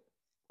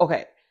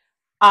 Okay.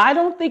 I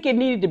don't think it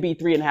needed to be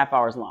 3.5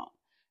 hours long.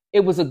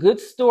 It was a good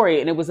story,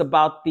 and it was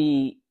about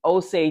the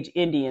Osage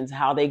Indians,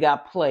 how they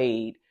got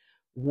played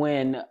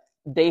when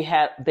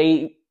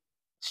they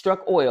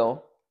struck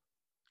oil.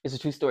 It's a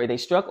true story. They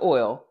struck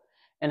oil.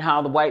 And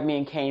how the white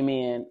men came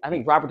in. I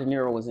think Robert De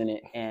Niro was in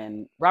it.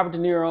 And Robert De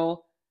Niro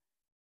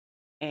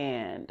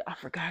and I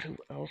forgot who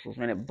else was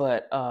in it.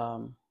 But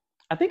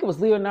I think it was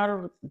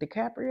Leonardo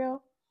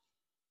DiCaprio.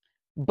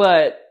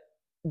 But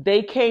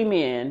they came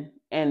in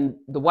and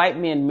the white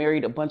men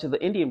married a bunch of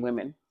the Indian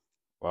women.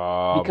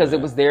 Because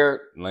it was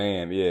their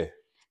land, yeah.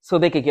 So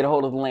they could get a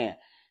hold of the land.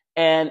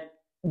 And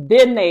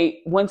then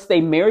once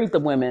they married the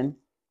women,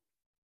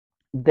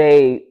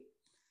 they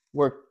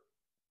were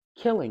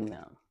killing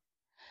them.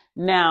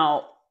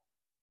 Now,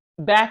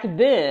 back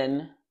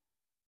then,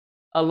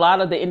 a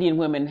lot of the Indian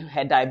women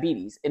had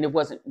diabetes, and it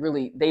wasn't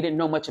really, they didn't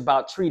know much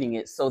about treating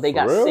it, so they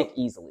got sick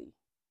easily.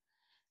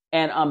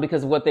 And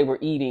because of what they were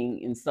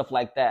eating and stuff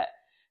like that.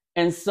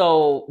 And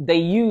so they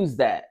used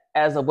that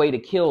as a way to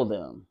kill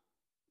them.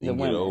 You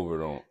get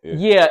over it on.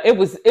 Yeah, it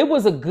was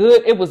a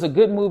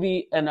good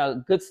movie and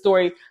a good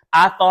story.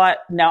 I thought.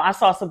 Now I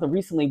saw something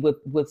recently with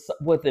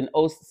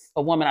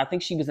a woman. I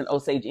think she was an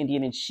Osage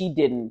Indian, and she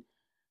didn't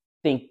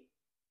think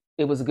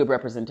it was a good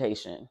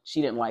representation.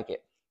 She didn't like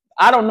it.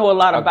 I don't know a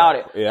lot about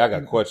it. Yeah, I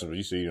got questions, but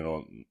you say you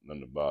know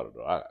nothing about it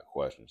though. I got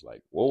questions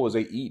like, what was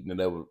they eating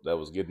that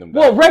was getting them?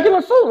 Well,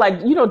 regular food,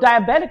 like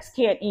diabetics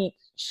can't eat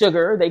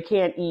sugar. They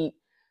can't eat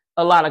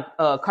a lot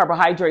of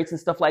carbohydrates and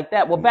stuff like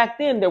that. Well, back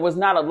then there was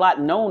not a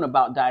lot known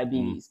about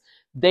diabetes.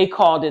 They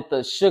called it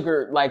the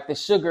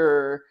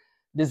sugar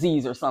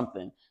disease or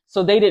something.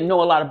 So they didn't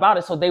know a lot about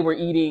it. So they were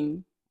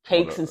eating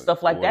cakes and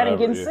stuff like that and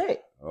getting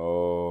sick.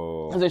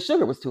 Oh, because their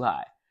sugar was too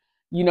high.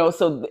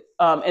 So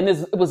and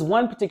it was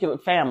one particular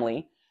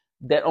family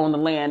that owned the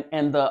land,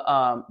 and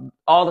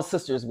all the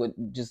sisters would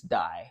just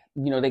die.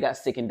 They got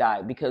sick and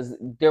died because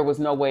there was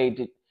no way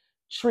to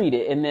treat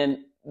it. And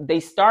then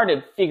they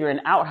started figuring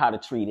out how to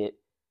treat it,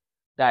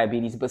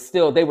 diabetes, but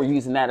still they were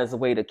using that as a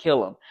way to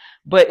kill them.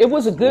 But it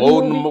was a good movie.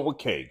 Loading them up with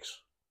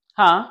cakes.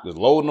 Huh? Just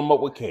loading them up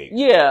with cakes.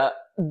 Yeah,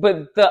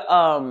 but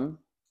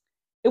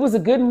it was a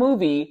good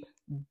movie,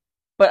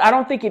 but I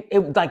don't think it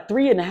was like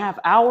 3.5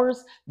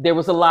 hours. There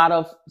was a lot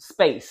of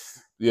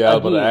space. Yeah, I was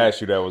about to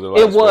ask you that. Was a lot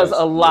it of space. Was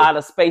a lot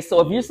of space. So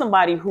if you're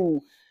somebody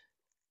who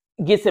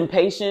gets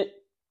impatient,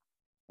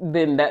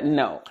 then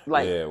no.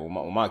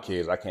 With my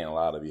kids, I can't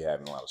allow to be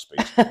having a lot of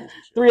space.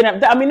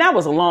 3.5. I mean, that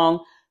was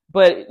long,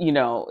 but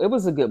it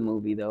was a good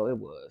movie though. It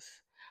was.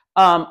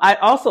 I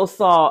also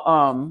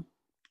saw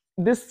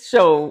this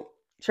show,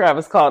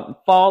 Travis, called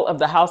Fall of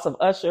the House of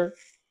Usher,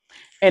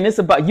 and it's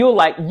about you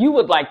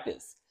would like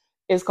this.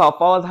 It's called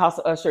Fall of the House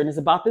of Usher, and it's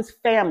about this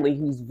family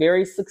who's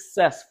very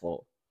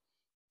successful,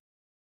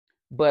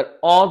 but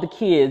all the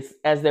kids,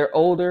 as they're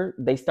older,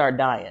 they start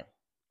dying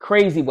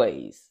crazy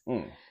ways.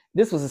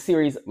 This was a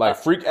series like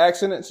freak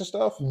accidents and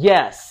stuff.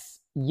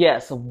 Yes,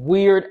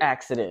 weird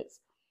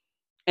accidents,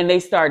 and they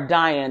start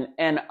dying.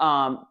 And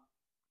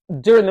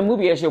during the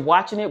movie, as you're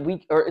watching it,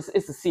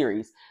 it's a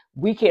series.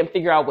 We can't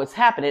figure out what's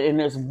happening, and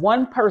there's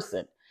one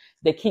person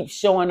that keeps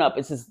showing up.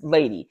 It's this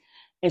lady,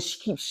 and she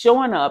keeps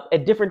showing up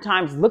at different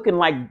times, looking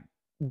like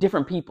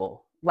different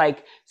people.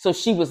 So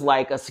she was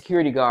like a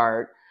security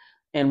guard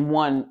in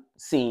one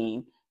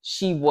scene.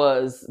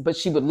 But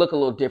she would look a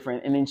little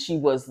different. And then she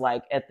was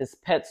like at this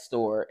pet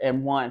store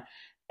and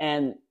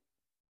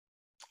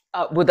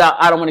I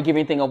don't want to give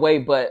anything away,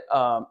 but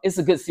it's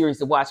a good series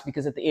to watch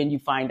because at the end you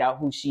find out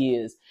who she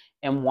is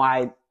and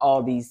why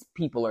all these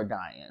people are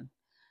dying.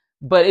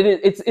 But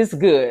it's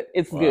good.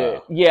 It's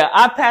good. Yeah,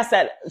 I passed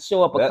that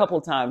show up a couple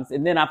times,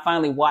 and then I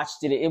finally watched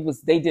it.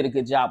 They did a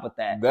good job with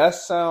that. That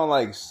sounds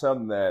like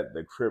something that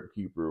the Crypt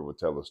Keeper would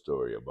tell a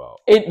story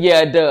about.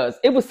 It does.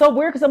 It was so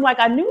weird because I'm like,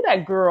 I knew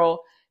that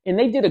girl, and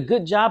they did a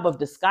good job of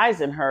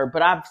disguising her,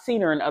 but I've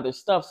seen her in other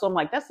stuff, so I'm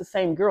like, that's the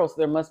same girl, so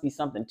there must be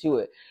something to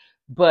it.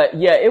 But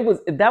yeah,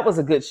 that was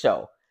a good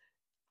show.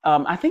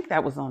 I think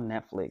that was on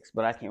Netflix,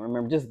 but I can't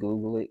remember. Just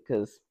Google it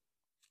because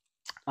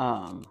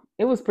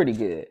it was pretty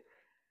good.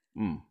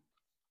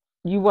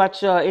 You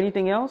watch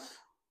anything else?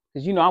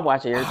 Because I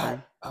watch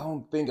everything. I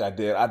don't think I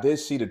did. I did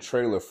see the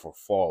trailer for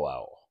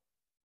Fallout.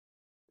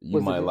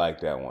 You might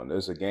like that one.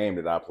 There's a game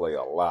that I play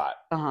a lot,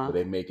 but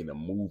they're making a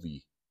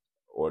movie,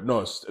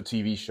 it's a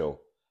TV show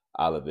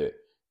out of it.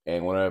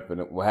 And what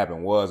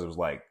happened was it was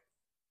like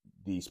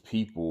these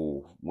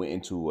people went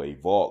into a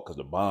vault because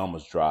the bomb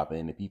was dropping,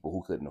 and the people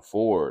who couldn't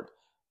afford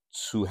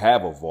to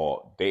have a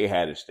vault, they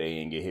had to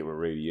stay and get hit with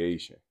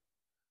radiation.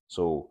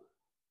 So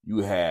you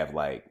have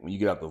when you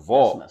get out the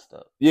vault. That's messed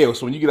up. Yeah,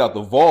 so when you get out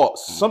the vault,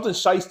 something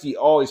shiesty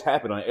always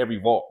happen on every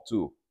vault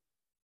too.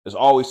 There's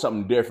always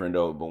something different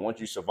though. But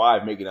once you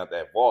survive making out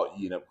that vault,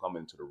 you end up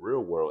coming into the real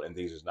world and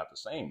things is not the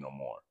same no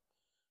more.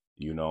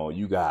 You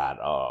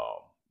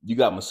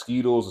got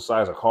mosquitoes the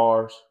size of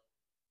cars.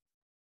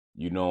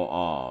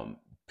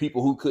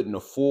 People who couldn't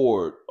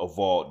afford a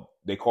vault,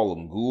 they call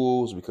them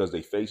ghouls because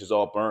their face is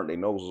all burnt, their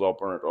nose is all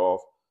burnt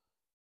off.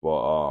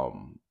 But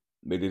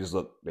they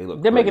look. They're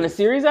crazy. Making a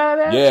series out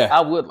of that. Yeah, I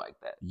would like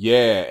that.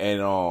 Yeah, and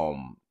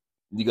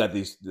you got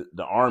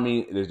the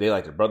army. They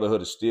like the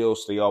Brotherhood of Steel,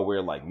 so they all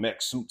wear like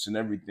mech suits and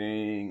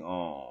everything.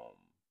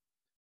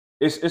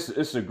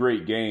 It's a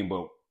great game,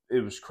 but it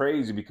was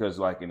crazy because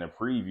in the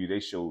preview they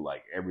showed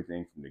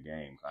everything from the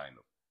game kind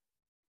of,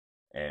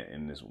 and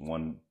in this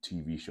one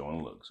TV show,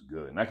 and it looks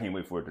good, and I can't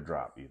wait for it to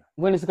drop either.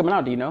 When is it coming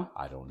out? Do you know?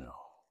 I don't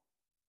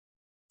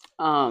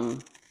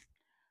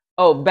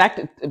know. Back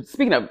to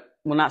speaking of.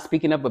 Well, not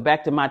speaking of, but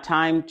back to my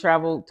time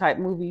travel type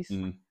movies.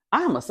 Mm-hmm.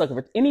 I am a sucker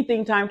for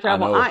anything time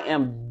travel. I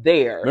am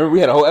there. Remember, we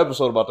had a whole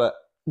episode about that.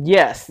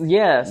 Yes.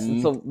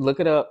 Mm-hmm. So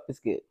look it up. It's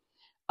good.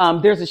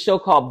 There's a show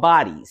called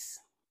Bodies.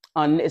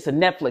 It's a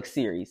Netflix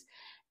series.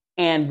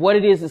 And what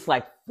it is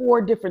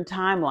 4 different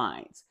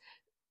timelines.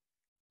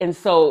 And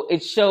so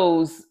it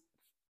shows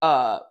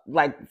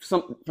like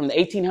some from the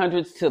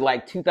 1800s to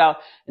like 2000,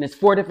 and it's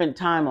 4 different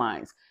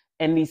timelines.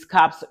 And these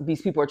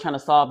people are trying to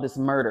solve this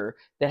murder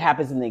that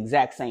happens in the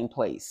exact same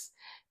place.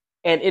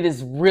 And it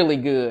is really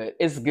good.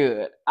 It's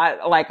good.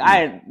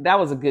 That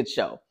was a good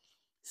show.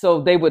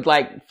 So they would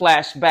like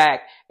flash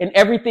back, and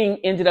everything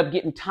ended up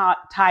getting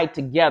tied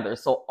together.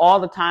 So all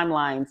the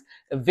timelines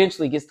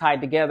eventually gets tied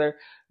together.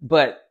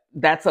 But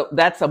that's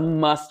a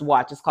must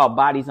watch. It's called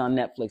Bodies on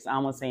Netflix. I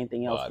don't want to say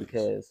anything else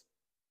because,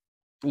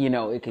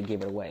 it could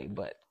give it away.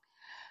 But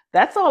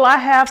that's all I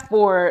have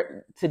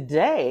for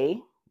today.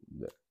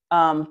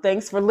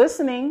 Thanks for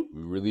listening.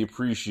 We really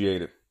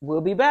appreciate it.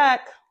 We'll be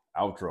back.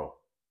 Outro.